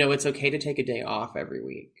me, it's okay to take a day off every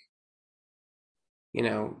week.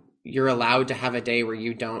 You're allowed to have a day where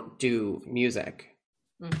you don't do music.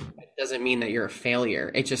 Mm-hmm. It doesn't mean that you're a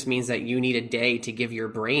failure. It just means that you need a day to give your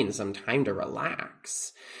brain some time to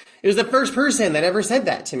relax. It was the first person that ever said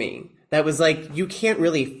that to me. That was like, you can't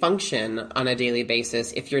really function on a daily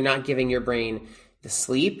basis if you're not giving your brain the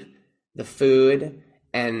sleep, the food,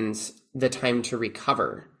 and the time to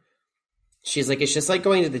recover. She's like, it's just like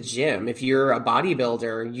going to the gym. If you're a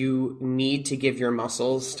bodybuilder, you need to give your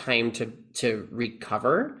muscles time to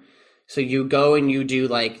recover. So you go and you do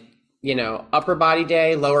upper body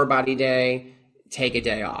day, lower body day, take a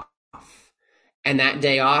day off. And that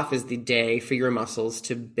day off is the day for your muscles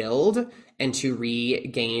to build and to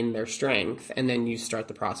regain their strength. And then you start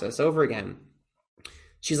the process over again.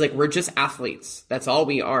 She's like, we're just athletes. That's all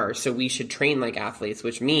we are. So we should train like athletes,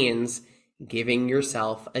 which means giving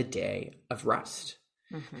yourself a day of rest.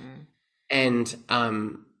 Mm-hmm. And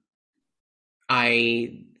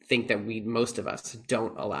I think that most of us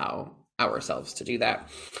don't allow ourselves to do that.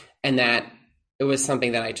 And that it was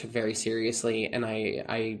something that I took very seriously. And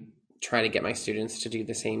I try to get my students to do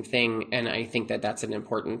the same thing. And I think that that's an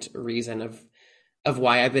important reason of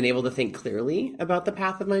why I've been able to think clearly about the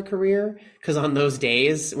path of my career. Because on those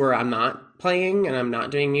days where I'm not playing and I'm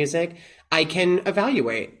not doing music, I can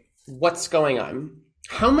evaluate what's going on.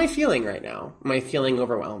 How am I feeling right now? Am I feeling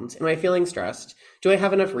overwhelmed? Am I feeling stressed? Do I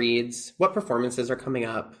have enough reads? What performances are coming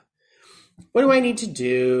up? What do I need to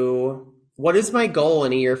do? What is my goal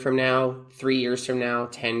in a year from now, 3 years from now,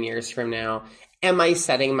 10 years from now? Am I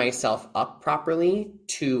setting myself up properly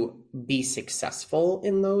to be successful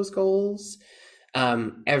in those goals?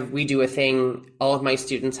 We do a thing, all of my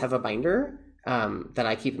students have a binder that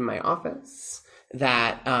I keep in my office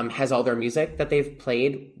that has all their music that they've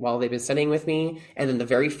played while they've been studying with me. And then the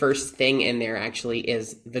very first thing in there actually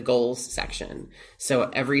is the goals section. So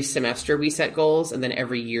every semester we set goals, and then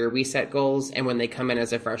every year we set goals. And when they come in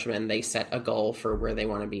as a freshman, they set a goal for where they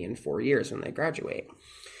want to be in 4 years when they graduate.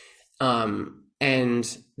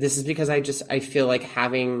 And this is because I feel like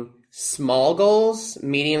having small goals,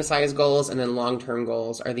 medium-sized goals, and then long-term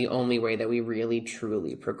goals are the only way that we really,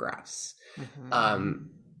 truly progress. Mm-hmm.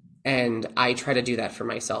 And I try to do that for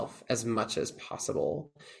myself as much as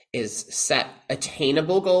possible, is set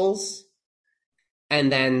attainable goals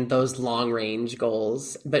and then those long-range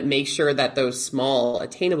goals, but make sure that those small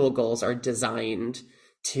attainable goals are designed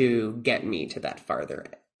to get me to that farther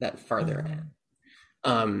end.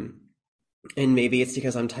 And maybe it's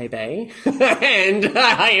because I'm type A and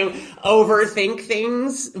I overthink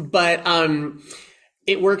things, but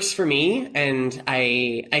it works for me. And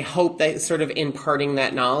I hope that sort of imparting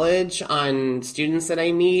that knowledge on students that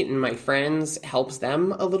I meet and my friends helps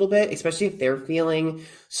them a little bit, especially if they're feeling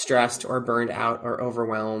stressed or burned out or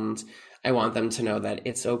overwhelmed. I want them to know that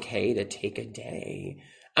it's okay to take a day.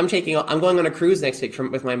 I'm going on a cruise next week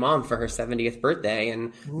with my mom for her 70th birthday,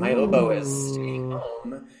 and my oboe is staying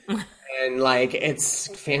home. And like, it's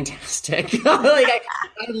fantastic. Like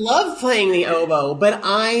I love playing the oboe, but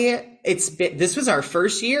this was our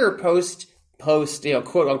first year post,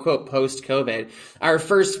 quote unquote, post COVID, our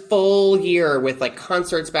first full year with like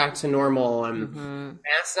concerts back to normal and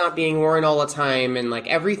masks not being worn all the time and like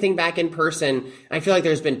everything back in person. I feel like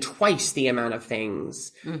there's been twice the amount of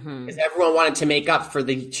things because everyone wanted to make up for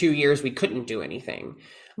the 2 years we couldn't do anything.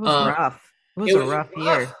 It was rough. It was a rough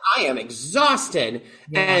year. I am exhausted.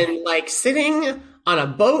 Yeah. And like sitting on a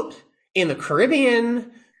boat in the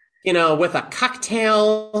Caribbean, with a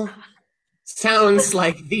cocktail sounds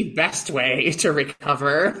like the best way to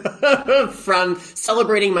recover from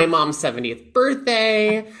celebrating my mom's 70th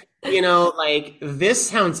birthday. Like this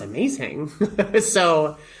sounds amazing.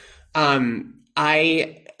 So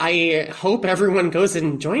I hope everyone goes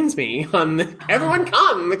and joins me everyone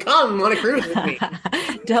come on a cruise with me.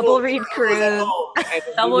 Double read cruise.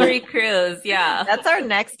 Double read cruise. Yeah. That's our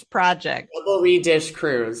next project. Double read dish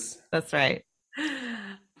cruise. That's right.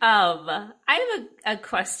 I have a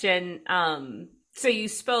question. So you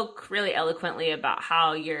spoke really eloquently about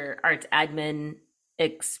how your arts admin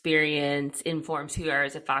experience informs who you are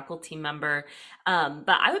as a faculty member. But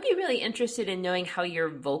I would be really interested in knowing how your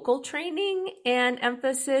vocal training and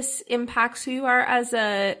emphasis impacts who you are as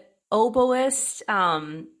a oboist.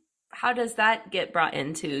 How does that get brought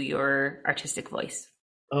into your artistic voice?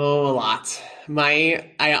 Oh, a lot.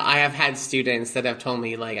 I have had students that have told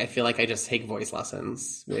me like I feel like I just take voice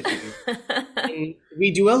lessons with you.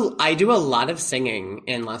 I do a lot of singing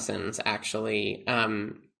in lessons actually.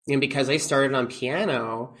 And because I started on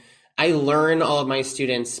piano, I learn all of my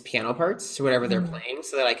students' piano parts to whatever they're playing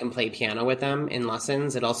so that I can play piano with them in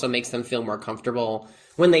lessons. It also makes them feel more comfortable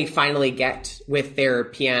when they finally get with their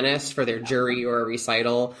pianist for their jury or a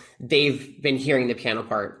recital. They've been hearing the piano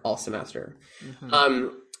part all semester.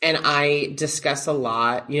 And I discuss a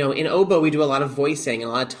lot, in oboe, we do a lot of voicing and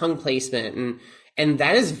a lot of tongue placement and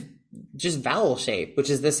that is just vowel shape, which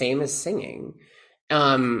is the same as singing.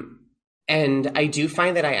 And I do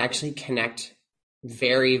find that I actually connect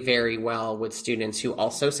very, very well with students who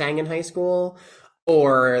also sang in high school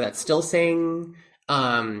or that still sing.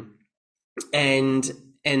 And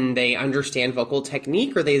they understand vocal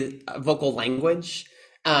technique or vocal language.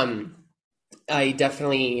 I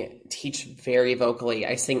definitely teach very vocally.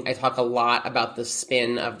 I talk a lot about the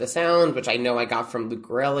spin of the sound, which I know I got from Luke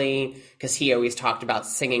Gorelli, because he always talked about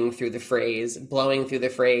singing through the phrase, blowing through the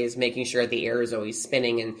phrase, making sure the air is always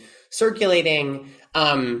spinning and circulating.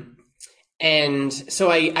 And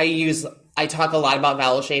so I talk a lot about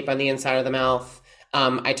vowel shape on the inside of the mouth.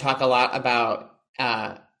 I talk a lot about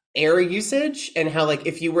air usage and how, like,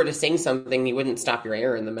 if you were to sing something, you wouldn't stop your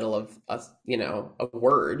air in the middle of a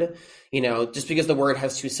word. Just because the word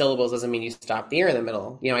has two syllables doesn't mean you stop the air in the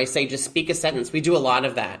middle. I say, just speak a sentence. We do a lot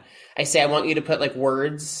of that. I say, I want you to put like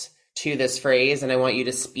words to this phrase and I want you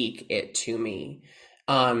to speak it to me.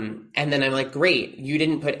 And then I'm like, great, you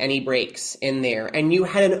didn't put any breaks in there. And you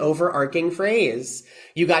had an overarching phrase.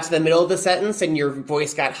 You got to the middle of the sentence and your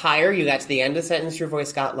voice got higher. You got to the end of the sentence, your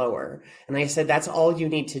voice got lower. And I said, that's all you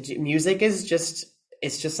need to do. Music is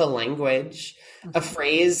it's just a language. A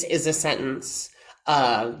phrase is a sentence.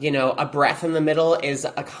 A breath in the middle is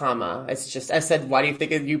a comma. It's just, I said, why do you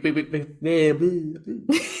think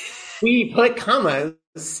we put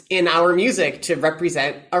commas in our music to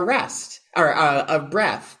represent a rest? Or a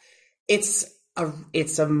breath. It's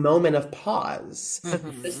a moment of pause.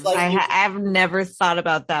 Mm-hmm. I've never thought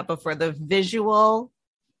about that before. The visual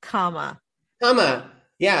comma,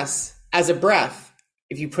 yes, as a breath.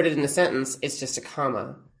 If you put it in a sentence, it's just a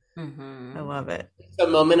comma. Mm-hmm. I love it. It's a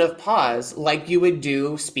moment of pause, like you would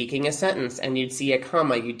do speaking a sentence, and you'd see a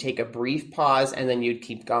comma. You'd take a brief pause, and then you'd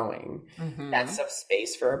keep going. Mm-hmm. That's a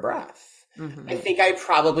space for a breath. Mm-hmm. I think I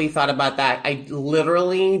probably thought about that. I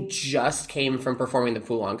literally just came from performing the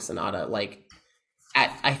Poulenc Sonata.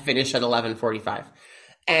 I finished at 11:45,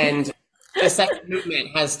 and the second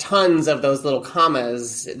movement has tons of those little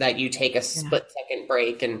commas that you take a split second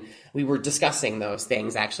break. And we were discussing those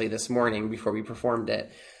things actually this morning before we performed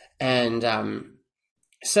it. And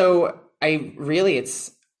so I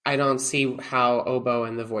don't see how oboe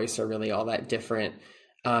and the voice are really all that different.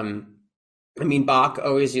 Bach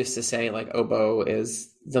always used to say, like, oboe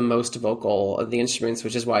is the most vocal of the instruments,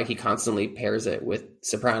 which is why he constantly pairs it with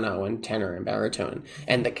soprano and tenor and baritone.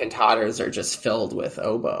 And the cantatas are just filled with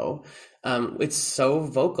oboe. It's so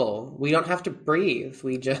vocal. We don't have to breathe.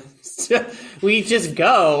 We just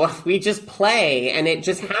go. We just play, and it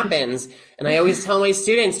just happens. And I always tell my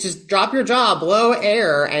students, just drop your jaw, blow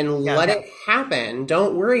air, and let it happen.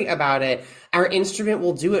 Don't worry about it. Our instrument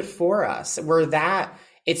will do it for us.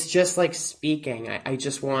 It's just like speaking. I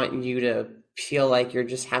just want you to feel like you're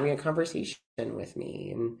just having a conversation with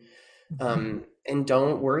me, and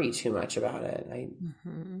don't worry too much about it.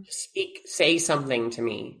 Say something to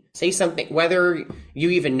me. Say something, whether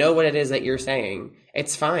you even know what it is that you're saying.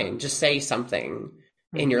 It's fine. Just say something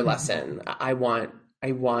in your lesson. I want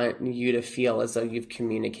you to feel as though you've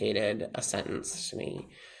communicated a sentence to me,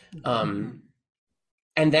 and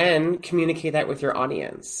then communicate that with your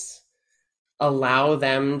audience. Allow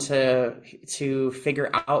them to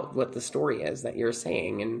figure out what the story is that you're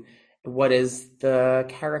saying, and what is the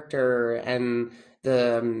character, and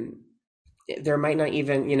there might not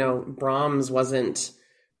even, Brahms wasn't,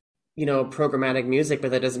 programmatic music,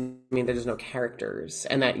 but that doesn't mean that there's no characters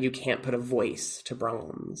and that you can't put a voice to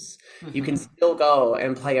Brahms. Mm-hmm. You can still go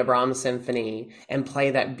and play a Brahms symphony and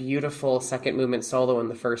play that beautiful second movement solo in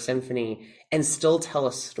the first symphony and still tell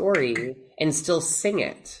a story and still sing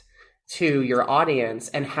it to your audience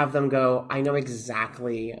and have them go, I know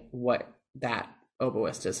exactly what that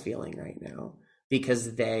oboist is feeling right now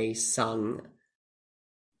because they sung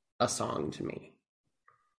a song to me.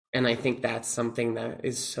 And I think that's something that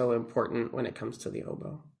is so important when it comes to the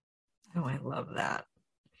oboe. Oh, I love that.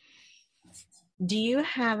 Do you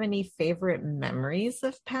have any favorite memories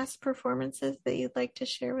of past performances that you'd like to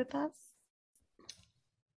share with us?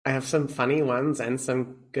 I have some funny ones and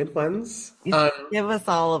some good ones. Give us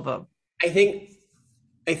all of them. I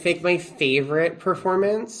think my favorite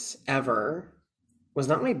performance ever was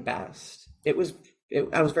not my best. I was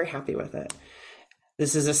very happy with it.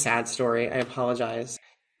 This is a sad story. I apologize.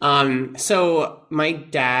 So my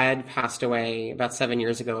dad passed away about 7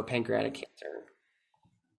 years ago of pancreatic cancer.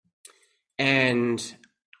 And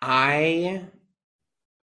I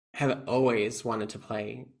have always wanted to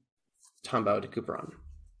play Tombeau de Couperin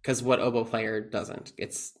because what oboe player doesn't?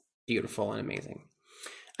 It's beautiful and amazing.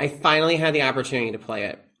 I finally had the opportunity to play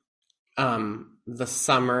it the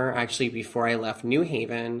summer, actually, before I left New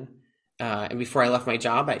Haven and before I left my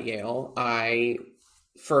job at Yale. I,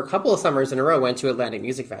 for a couple of summers in a row, went to Atlantic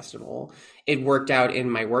Music Festival. It worked out in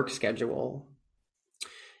my work schedule.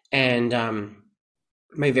 And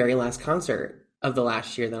my very last concert of the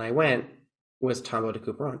last year that I went was Tombeau de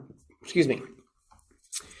Couperin. Excuse me.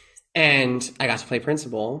 And I got to play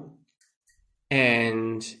principal.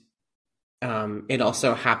 And it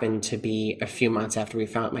also happened to be a few months after we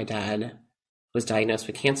found out my dad was diagnosed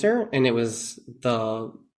with cancer, and it was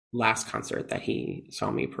the last concert that he saw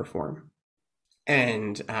me perform.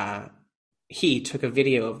 And he took a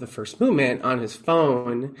video of the first movement on his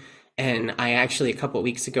phone And I actually, a couple of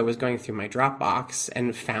weeks ago, was going through my Dropbox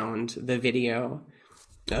and found the video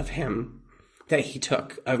of him that he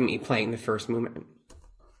took of me playing the first movement.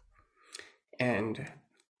 And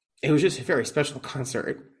it was just a very special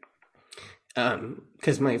concert,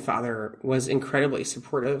 because my father was incredibly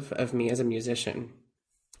supportive of me as a musician.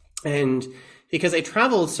 And because I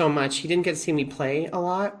traveled so much, he didn't get to see me play a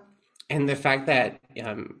lot. And the fact that,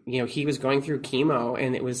 he was going through chemo,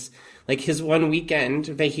 and it was like his one weekend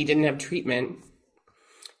that he didn't have treatment,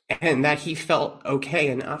 and that he felt okay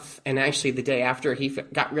enough. And actually the day after, he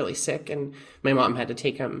got really sick, and my mom had to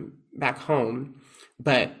take him back home.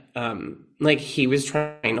 But he was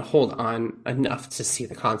trying to hold on enough to see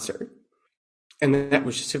the concert. And that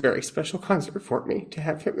was just a very special concert for me to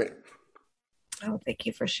have him there. Oh, thank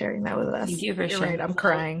you for sharing that with us. Thank you for You're sharing. right, I'm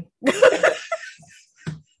crying.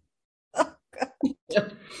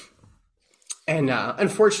 And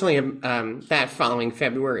unfortunately, that following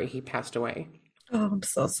February, he passed away. Oh, I'm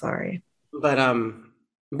so sorry.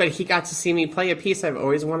 But he got to see me play a piece I've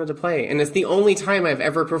always wanted to play, and it's the only time I've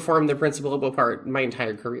ever performed the Principal Oboe part in my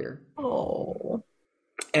entire career. Oh,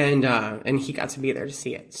 and he got to be there to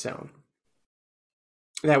see it, so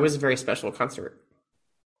that was a very special concert.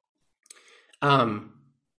 I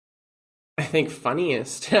think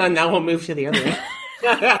funniest. Now we'll move to the other one.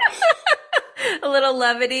 A little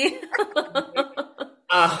levity.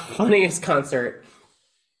 Funniest concert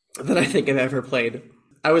that I think I've ever played.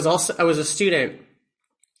 I was a student.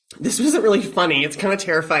 This wasn't really funny. It's kind of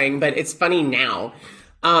terrifying, but it's funny now.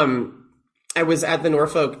 I was at the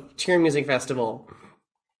Norfolk Cheer Music Festival,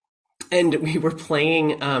 and we were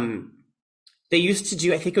playing. They used to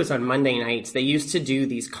do, I think it was on Monday nights, they used to do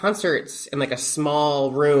these concerts in like a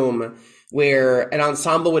small room where an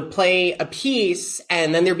ensemble would play a piece,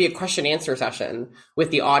 and then there'd be a question answer session with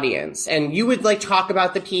the audience. And you would like talk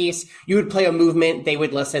about the piece, you would play a movement, they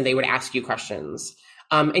would listen, they would ask you questions.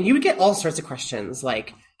 And you would get all sorts of questions,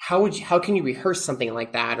 like, how can you rehearse something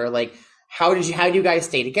like that? Or like, how do you guys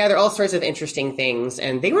stay together? All sorts of interesting things.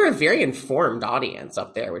 And they were a very informed audience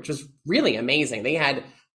up there, which was really amazing. They had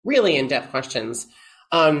really in-depth questions.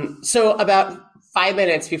 So about 5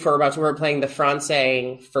 minutes before we're playing the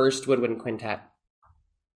Francais First Woodwind Quintet,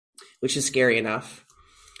 which is scary enough.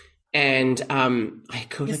 And I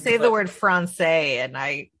go to say the word Francais, and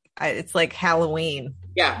I it's like Halloween.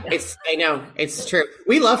 Yeah, I know, it's true.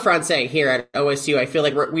 We love Francais here at OSU. I feel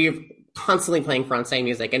like we're constantly playing Francais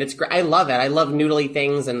music, and it's great. I love it. I love noodly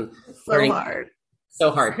things and learning. So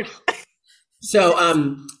hard. So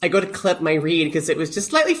I go to clip my reed because it was just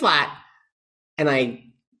slightly flat, and I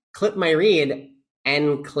clipped my reed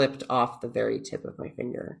and clipped off the very tip of my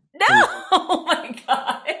finger. No! Oh my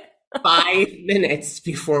God. 5 minutes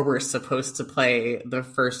before we're supposed to play the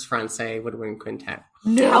first Francais Woodwind Quintet.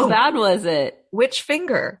 No. How bad was it? Which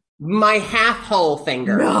finger? My half whole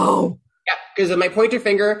finger. No. Yeah, because of my pointer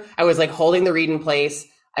finger, I was like holding the reed in place.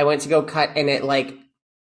 I went to go cut, and it like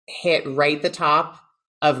hit right the top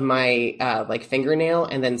of my like fingernail,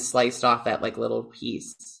 and then sliced off that like little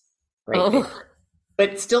piece right there.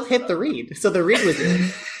 But still hit the reed. So the reed was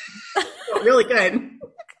really good.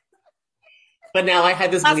 But now I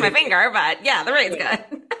had this. That's my finger, but yeah, the reed's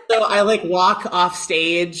good. So I like walk off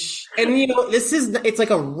stage, and it's like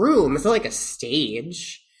a room. It's not like a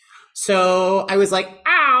stage. So I was like,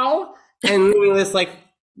 ow. And this like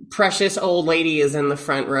precious old lady is in the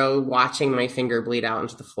front row watching my finger bleed out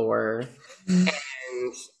into the floor.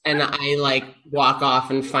 And I like walk off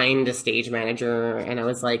and find a stage manager, and I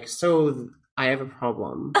was like, so I have a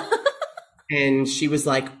problem. And she was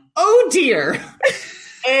like, oh dear.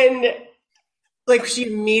 And like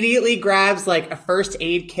she immediately grabs like a first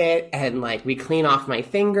aid kit, and like we clean off my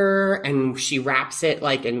finger, and she wraps it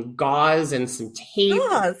like in gauze and some tape.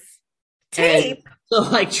 Gauze. Tape. To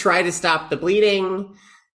like try to stop the bleeding.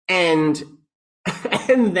 And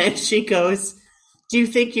then she goes, do you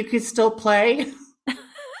think you could still play?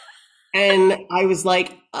 And I was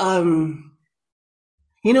like, and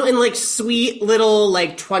like sweet little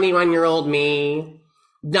like 21-year-old me,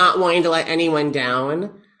 not wanting to let anyone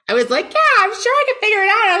down, I was like, yeah, I'm sure I can figure it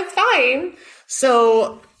out. It's fine.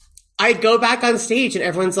 So I go back on stage, and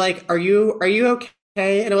everyone's like, are you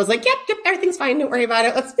okay? And I was like, yep, everything's fine. Don't worry about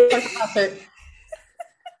it. Let's do a concert.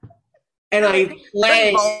 And I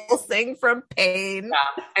play convulsing from pain.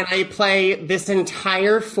 Yeah, and I play this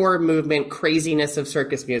entire 4-movement craziness of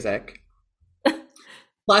circus music,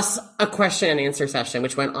 plus a question and answer session,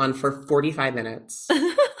 which went on for 45 minutes. We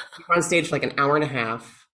were on stage for like an hour and a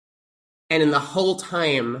half, and in the whole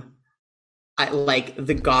time,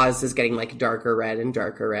 the gauze is getting like darker red and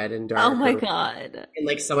darker red and darker. Oh my God! And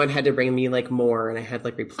like someone had to bring me like more, and I had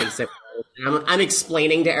like replace it. I'm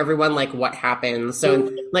explaining to everyone like what happened.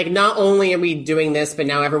 So like not only are we doing this, but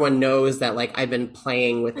now everyone knows that like I've been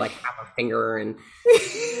playing with like half a finger and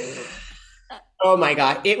oh my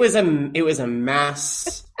God, it was a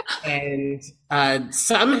mess. And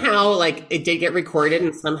somehow like it did get recorded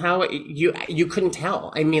and somehow you couldn't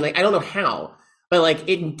tell. I mean, like I don't know how, but like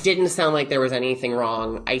it didn't sound like there was anything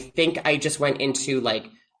wrong. I think I just went into like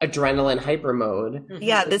adrenaline hyper mode.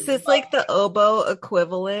 Yeah, this is like the oboe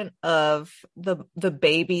equivalent of the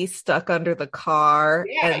baby stuck under the car.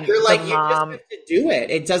 Yeah, and you're like, the you mom. just have to do it.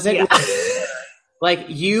 It doesn't like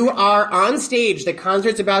you are on stage, the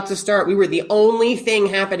concert's about to start. We were the only thing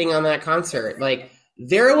happening on that concert. Like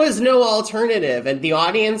there was no alternative and the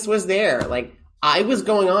audience was there. Like I was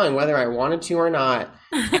going on whether I wanted to or not.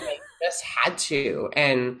 And I just had to.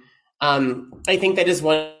 And I think that is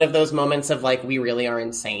one of those moments of like we really are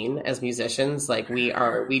insane as musicians. Like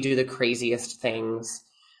we do the craziest things.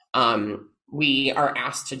 We are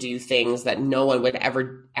asked to do things that no one would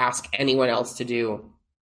ever ask anyone else to do.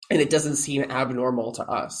 And it doesn't seem abnormal to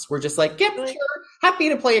us. We're just like, yep, sure, happy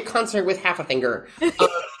to play a concert with half a finger.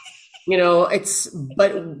 You know,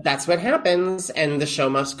 but that's what happens and the show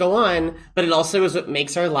must go on. But it also is what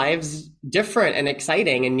makes our lives different and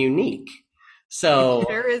exciting and unique. So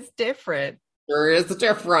Sure is different. Sure is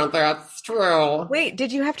different. That's true. Wait,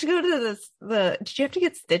 did you have to go to did you have to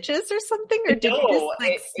get stitches or something? Or did you No, just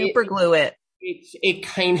like super glue it? It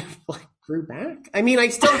kind of like grew back. I mean, I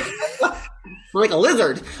still I'm like a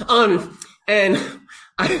lizard. And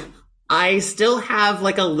I still have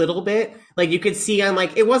like a little bit, like you could see on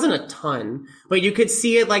like, it wasn't a ton, but you could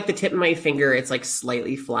see it like the tip of my finger. It's like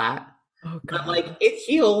slightly flat, but like it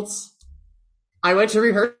healed. I went to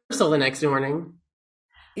rehearsal the next morning.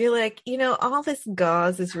 You're like, all this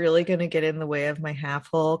gauze is really going to get in the way of my half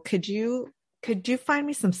hole. Could you find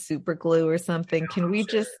me some super glue or something? Can we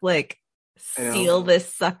just like seal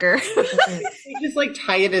this sucker? We just like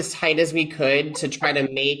tie it as tight as we could to try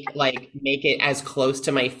to make it as close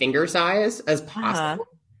to my finger size as possible,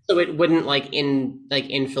 so it wouldn't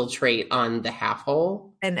infiltrate on the half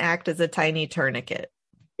hole and act as a tiny tourniquet.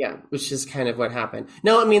 Yeah, which is kind of what happened.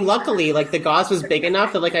 No, I mean, luckily, like the gauze was big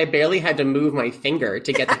enough that like I barely had to move my finger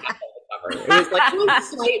to get the half hole covered. It was like one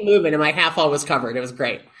slight movement and my half hole was covered. It was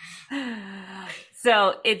great.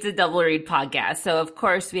 So it's a double read podcast. So of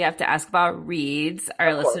course we have to ask about reads.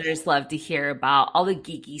 Our listeners love to hear about all the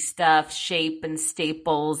geeky stuff, shape and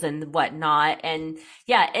staples and whatnot. And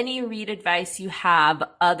yeah, any read advice you have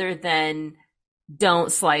other than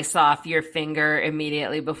don't slice off your finger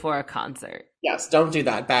immediately before a concert. Yes, don't do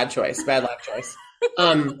that. Bad choice. Bad life choice.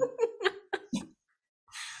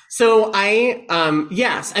 So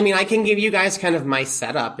yes, I mean, I can give you guys kind of my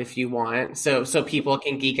setup if you want, so people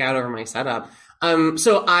can geek out over my setup.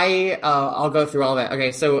 So I'll go through all that.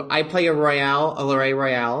 Okay, so I play a Loray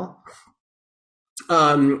Royale.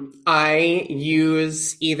 I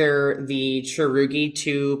use either the Cherugi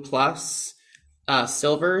 2 Plus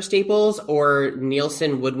silver staples or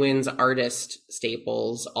Nielsen Woodwinds Artist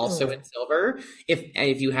staples, also in silver.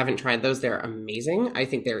 If you haven't tried those, they're amazing. I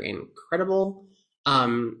think they're incredible.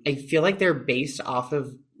 I feel like they're based off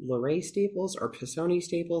of Loray staples or Pisoni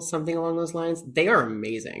staples, something along those lines. They are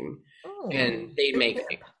amazing, and they make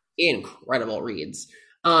incredible reads.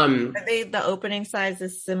 Are they, the opening size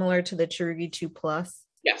is similar to the Cherugi 2 Plus?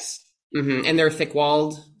 Yes. Mm-hmm. And they're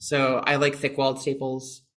thick-walled, so I like thick-walled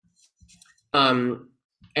staples. And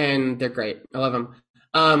they're great. I love them.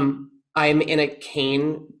 I'm in a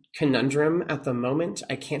cane conundrum at the moment.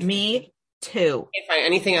 I can't. Me too. Can't find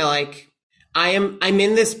anything I like. I'm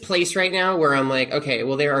in this place right now where I'm like, okay,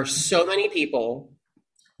 well, there are so many people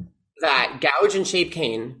that gouge and shape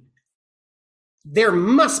cane. There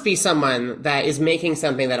must be someone that is making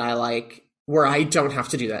something that I like where I don't have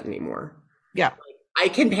to do that anymore. Yeah. I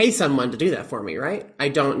can pay someone to do that for me, right? I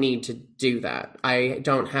don't need to do that. I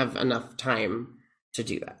don't have enough time to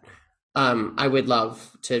do that. I would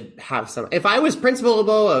love to have some. If I was principal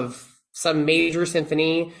oboe of some major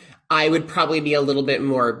symphony, I would probably be a little bit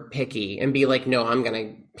more picky and be like, no, I'm going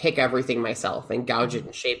to pick everything myself and gouge it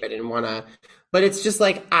and shape it and want to. But it's just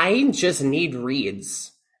like, I just need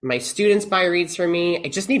reeds. My students buy reeds for me. I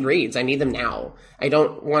just need reeds. I need them now. I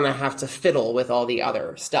don't want to have to fiddle with all the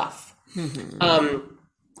other stuff. Mm-hmm.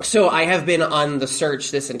 So I have been on the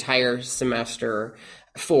search this entire semester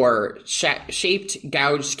for shaped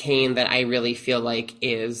gouged cane that I really feel like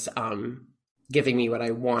is giving me what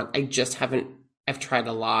I want. I've tried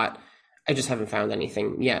a lot. I just haven't found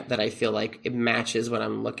anything yet that I feel like it matches what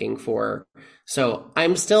I'm looking for. So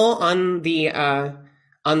I'm still on the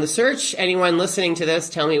search. Anyone listening to this,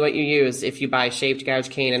 tell me what you use if you buy shaped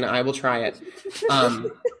gouged cane and I will try it.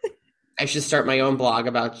 I should start my own blog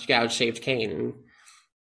about gouged-shaped cane.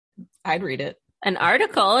 I'd read it. An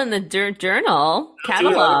article in the journal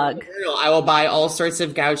catalog. I will buy all sorts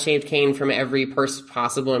of gouged-shaped cane from every person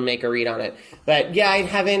possible and make a read on it. But yeah, I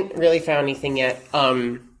haven't really found anything yet.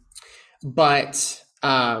 But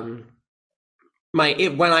when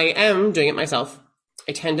I am doing it myself,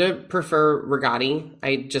 I tend to prefer Rigati.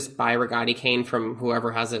 I just buy Rigati cane from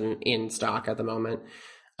whoever has it in stock at the moment.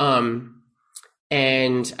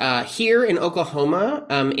 And here in Oklahoma,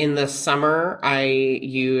 in the summer, I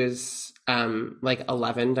use like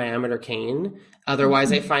 11 diameter cane.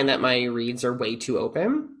 Otherwise, I find that my reeds are way too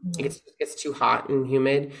open. It's too hot and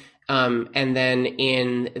humid. And then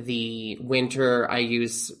in the winter, I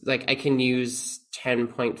can use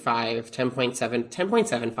 10.5, 10.7,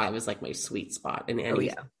 10.75 is like my sweet spot in any. Oh,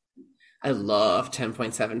 yeah. I love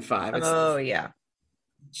 10.75. It's yeah.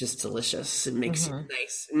 just delicious. It makes it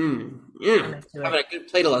nice. Having a good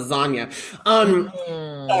plate of lasagna.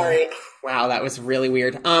 Sorry. Wow, that was really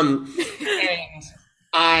weird. And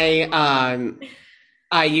I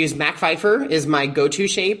use Mac Pfeiffer is my go-to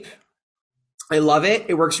shape. I love it.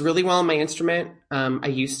 It works really well on my instrument. When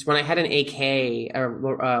I had an AK,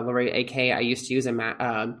 Laureate AK, I used to use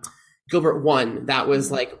a Gilbert 1. That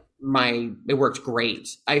was like it worked great.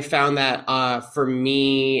 I found that for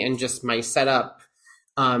me and just my setup,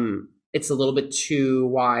 it's a little bit too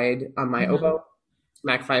wide on my oboe.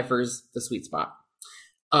 Mac Pfeiffer's the sweet spot.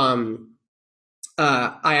 I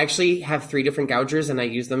actually have 3 different gougers and I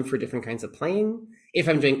use them for different kinds of playing. If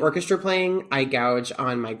I'm doing orchestra playing, I gouge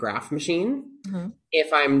on my Graph machine.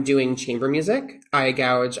 If I'm doing chamber music, I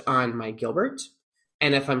gouge on my Gilbert.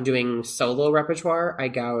 And if I'm doing solo repertoire, I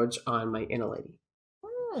gouge on my Inalady.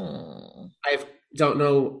 I don't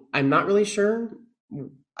know. I'm not really sure.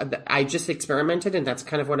 I just experimented and that's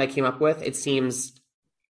kind of what I came up with.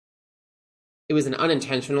 It was an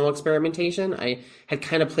unintentional experimentation. I had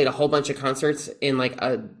kind of played a whole bunch of concerts in like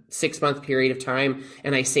a 6-month period of time,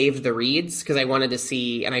 and I saved the reeds because I wanted to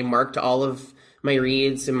see, and I marked all of my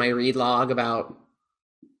reeds in my reed log about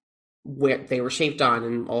where they were shaped on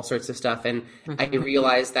and all sorts of stuff. And I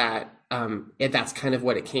realized that that's kind of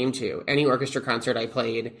what it came to. Any orchestra concert I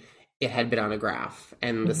played, it had been on a Graph,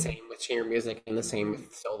 and the same with chamber music and the same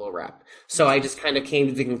with solo rep. So I just kind of came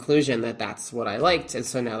to the conclusion that that's what I liked, and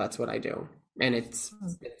so now that's what I do. And it's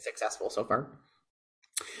been successful so far.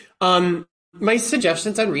 My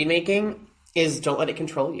suggestions on reed making is don't let it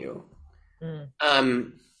control you. How?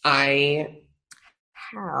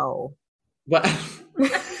 Well,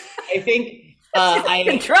 I think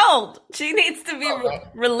controlled. She needs to be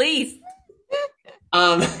released.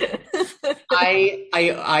 I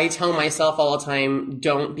tell myself all the time,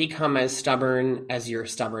 don't become as stubborn as your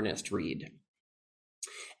stubbornest reed.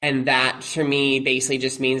 And that, for me, basically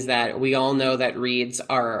just means that we all know that reeds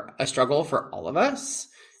are a struggle for all of us.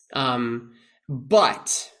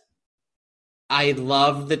 But I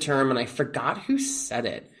love the term, and I forgot who said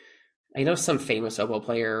it. I know some famous oboe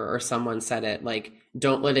player or someone said it, like,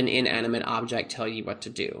 don't let an inanimate object tell you what to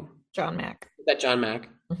do. John Mack. Is that John Mack?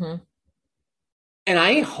 And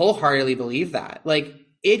I wholeheartedly believe that. Like,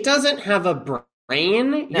 it doesn't have a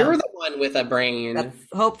brain. No. You're the one with a brain. That's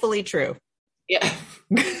hopefully true. Yeah.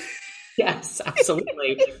 Yes,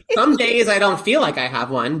 absolutely. Some days I don't feel like I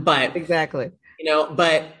have one, but exactly.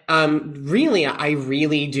 Really, I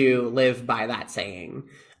really do live by that saying.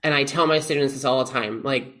 And I tell my students this all the time.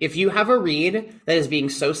 Like, if you have a reed that is being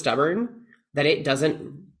so stubborn that it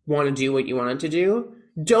doesn't want to do what you want it to do,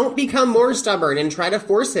 don't become more stubborn and try to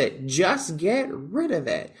force it. Just get rid of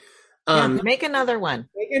it. Make another one.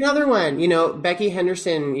 Make another one. Becky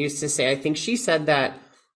Henderson used to say, I think she said that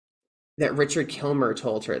Richard Kilmer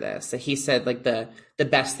told her this, that he said like the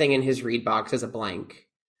best thing in his reed box is a blank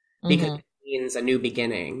because it means a new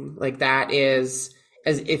beginning. Like that is,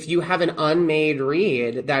 as if you have an unmade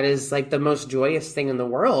reed, that is like the most joyous thing in the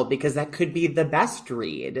world because that could be the best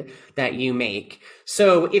reed that you make.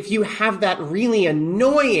 So if you have that really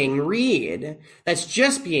annoying reed that's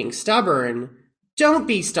just being stubborn, don't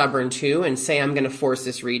be stubborn too and say, I'm going to force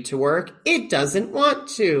this reed to work. It doesn't want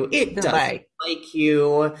to. It doesn't like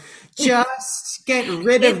you. Just get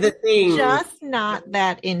rid of the thing. Just not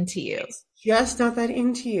that into you. It's just not that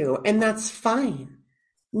into you. And that's fine.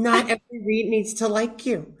 Not every reed needs to like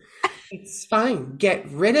you. It's fine. Get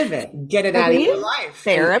rid of it. Get it out of your life.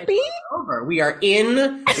 Therapy? Over. We are in.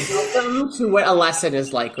 Welcome to what a lesson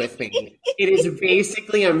is like with me. It is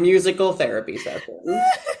basically a musical therapy session.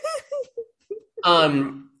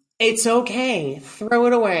 It's okay. Throw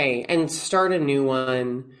it away and start a new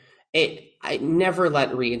one. I never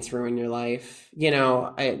let reeds ruin your life.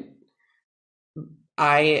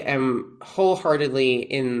 I am wholeheartedly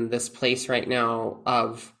in this place right now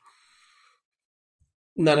of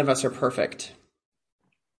none of us are perfect.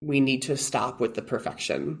 We need to stop with the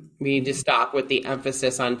perfection. We need to stop with the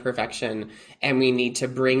emphasis on perfection, and we need to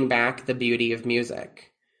bring back the beauty of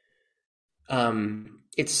music.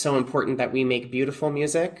 It's so important that we make beautiful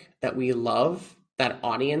music that we love, that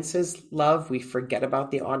audiences love. We forget about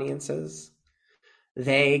the audiences.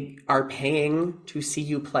 They are paying to see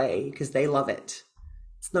you play because they love it.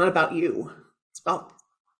 It's not about you. It's about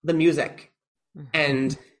the music.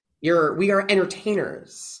 And we are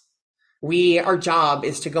entertainers. Our job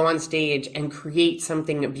is to go on stage and create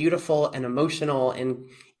something beautiful and emotional and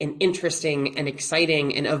interesting and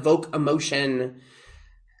exciting and evoke emotion.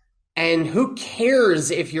 And who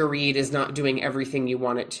cares if your read is not doing everything you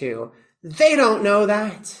want it to? They don't know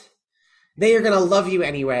that. They are going to love you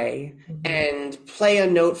anyway and play a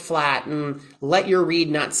note flat and let your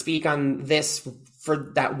read not speak on this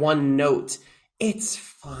for that one note. It's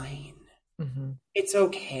fine. It's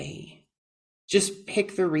okay. Just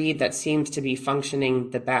pick the read that seems to be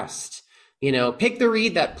functioning the best. Pick the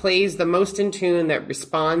read that plays the most in tune, that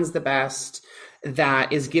responds the best,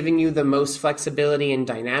 that is giving you the most flexibility and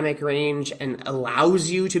dynamic range and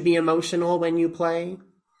allows you to be emotional when you play.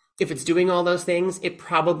 If it's doing all those things, it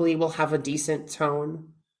probably will have a decent tone.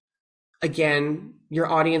 Again, your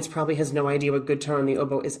audience probably has no idea what good tone on the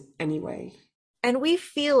oboe is anyway. And we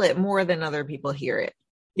feel it more than other people hear it.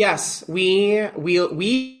 Yes, we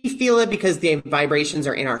feel it because the vibrations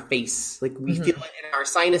are in our face. Like we feel it in our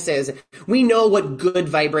sinuses. We know what good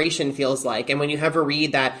vibration feels like. And when you have a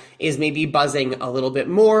read that is maybe buzzing a little bit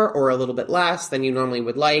more or a little bit less than you normally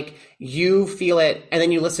would like, you feel it. And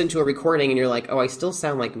then you listen to a recording and you're like, oh, I still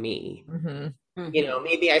sound like me.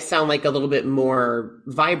 Maybe I sound like a little bit more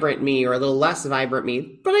vibrant me or a little less vibrant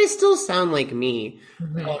me, but I still sound like me.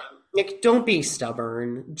 Nick, don't be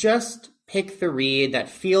stubborn. Just pick the read that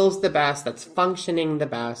feels the best, that's functioning the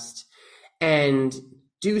best, and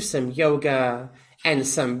do some yoga and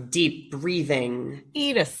some deep breathing.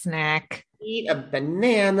 Eat a snack. Eat a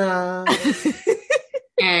banana.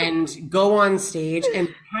 And go on stage and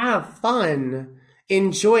have fun.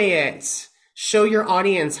 Enjoy it. Show your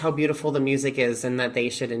audience how beautiful the music is and that they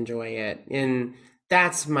should enjoy it. And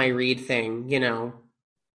that's my read thing,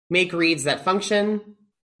 Make reads that function.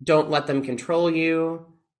 Don't let them control you.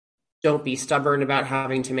 Don't be stubborn about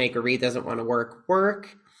having to make a read doesn't want to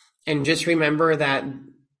work. And just remember that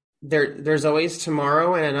there's always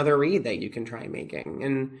tomorrow and another read that you can try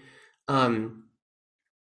making. And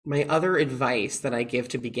my other advice that I give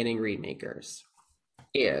to beginning read makers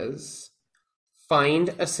is find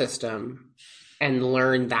a system and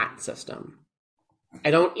learn that system. I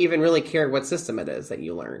don't even really care what system it is that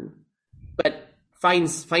you learn, but find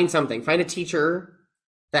something. Find a teacher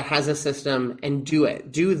that has a system and do it.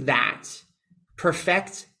 Do that.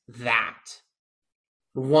 Perfect that.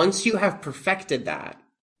 Once you have perfected that,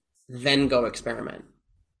 then go experiment.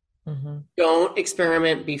 Don't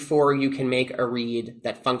experiment before you can make a read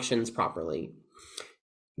that functions properly,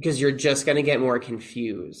 because you're just going to get more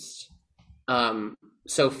confused.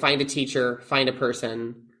 So find a teacher, find a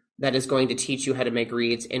person that is going to teach you how to make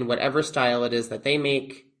reads in whatever style it is that they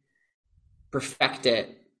make. Perfect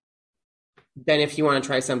it. Then if you want to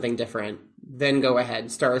try something different, then go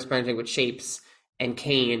ahead. Start experimenting with shapes and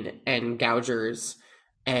cane and gougers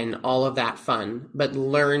and all of that fun. But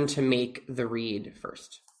learn to make the read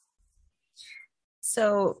first.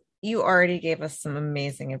 So you already gave us some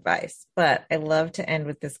amazing advice, but I love to end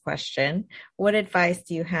with this question. What advice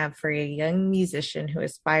do you have for a young musician who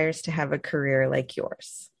aspires to have a career like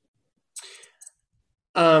yours?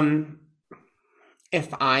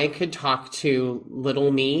 If I could talk to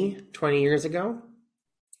little me 20 years ago,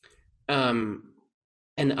 and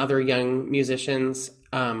other young musicians,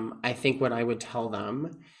 I think what I would tell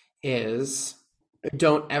them is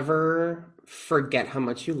don't ever forget how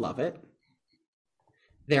much you love it.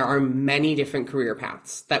 There are many different career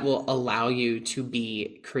paths that will allow you to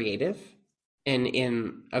be creative and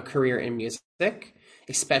in a career in music,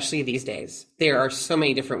 especially these days. There are so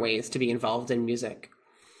many different ways to be involved in music.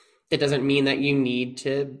 It doesn't mean that you need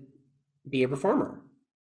to be a performer.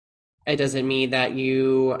 It doesn't mean that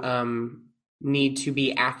you need to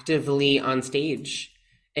be actively on stage.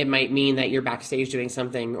 It might mean that you're backstage doing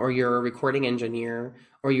something, or you're a recording engineer,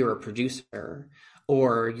 or you're a producer,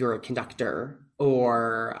 or you're a conductor,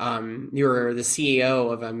 or you're the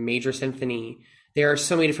CEO of a major symphony. There are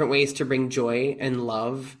so many different ways to bring joy and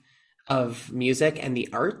love of music and the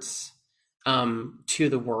arts to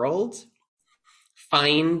the world.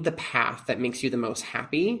 Find the path that makes you the most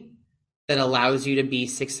happy, that allows you to be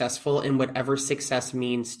successful in whatever success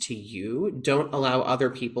means to you. Don't allow other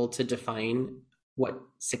people to define what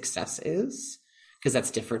success is, because that's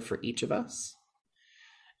different for each of us.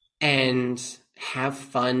 And have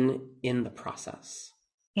fun in the process.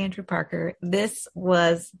 Andrew Parker, this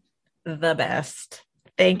was the best.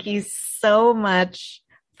 Thank you so much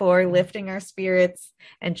for lifting our spirits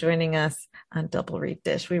and joining us on Double Read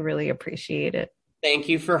Dish. We really appreciate it. Thank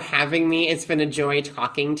you for having me. It's been a joy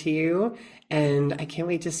talking to you, and I can't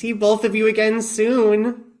wait to see both of you again soon.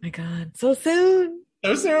 Oh my God, so soon.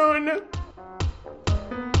 So soon.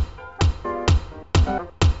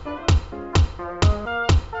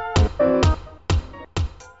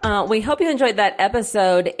 We hope you enjoyed that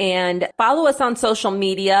episode, and follow us on social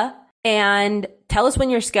media and tell us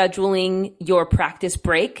when you're scheduling your practice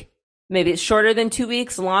break. Maybe it's shorter than 2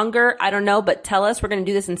 weeks, longer. I don't know, but tell us. We're going to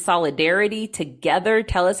do this in solidarity together.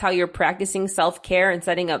 Tell us how you're practicing self-care and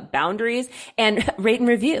setting up boundaries, and rate and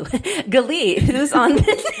review. Galee, who's on the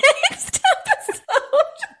next episode?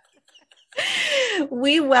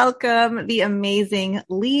 We welcome the amazing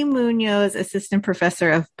Lee Munoz, assistant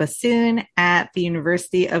professor of bassoon at the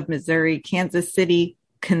University of Missouri, Kansas City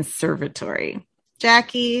Conservatory.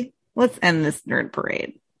 Jackie, let's end this nerd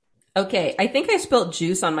parade. Okay, I think I spilled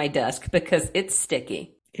juice on my desk because it's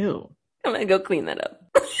sticky. Ew. I'm going to go clean that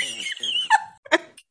up.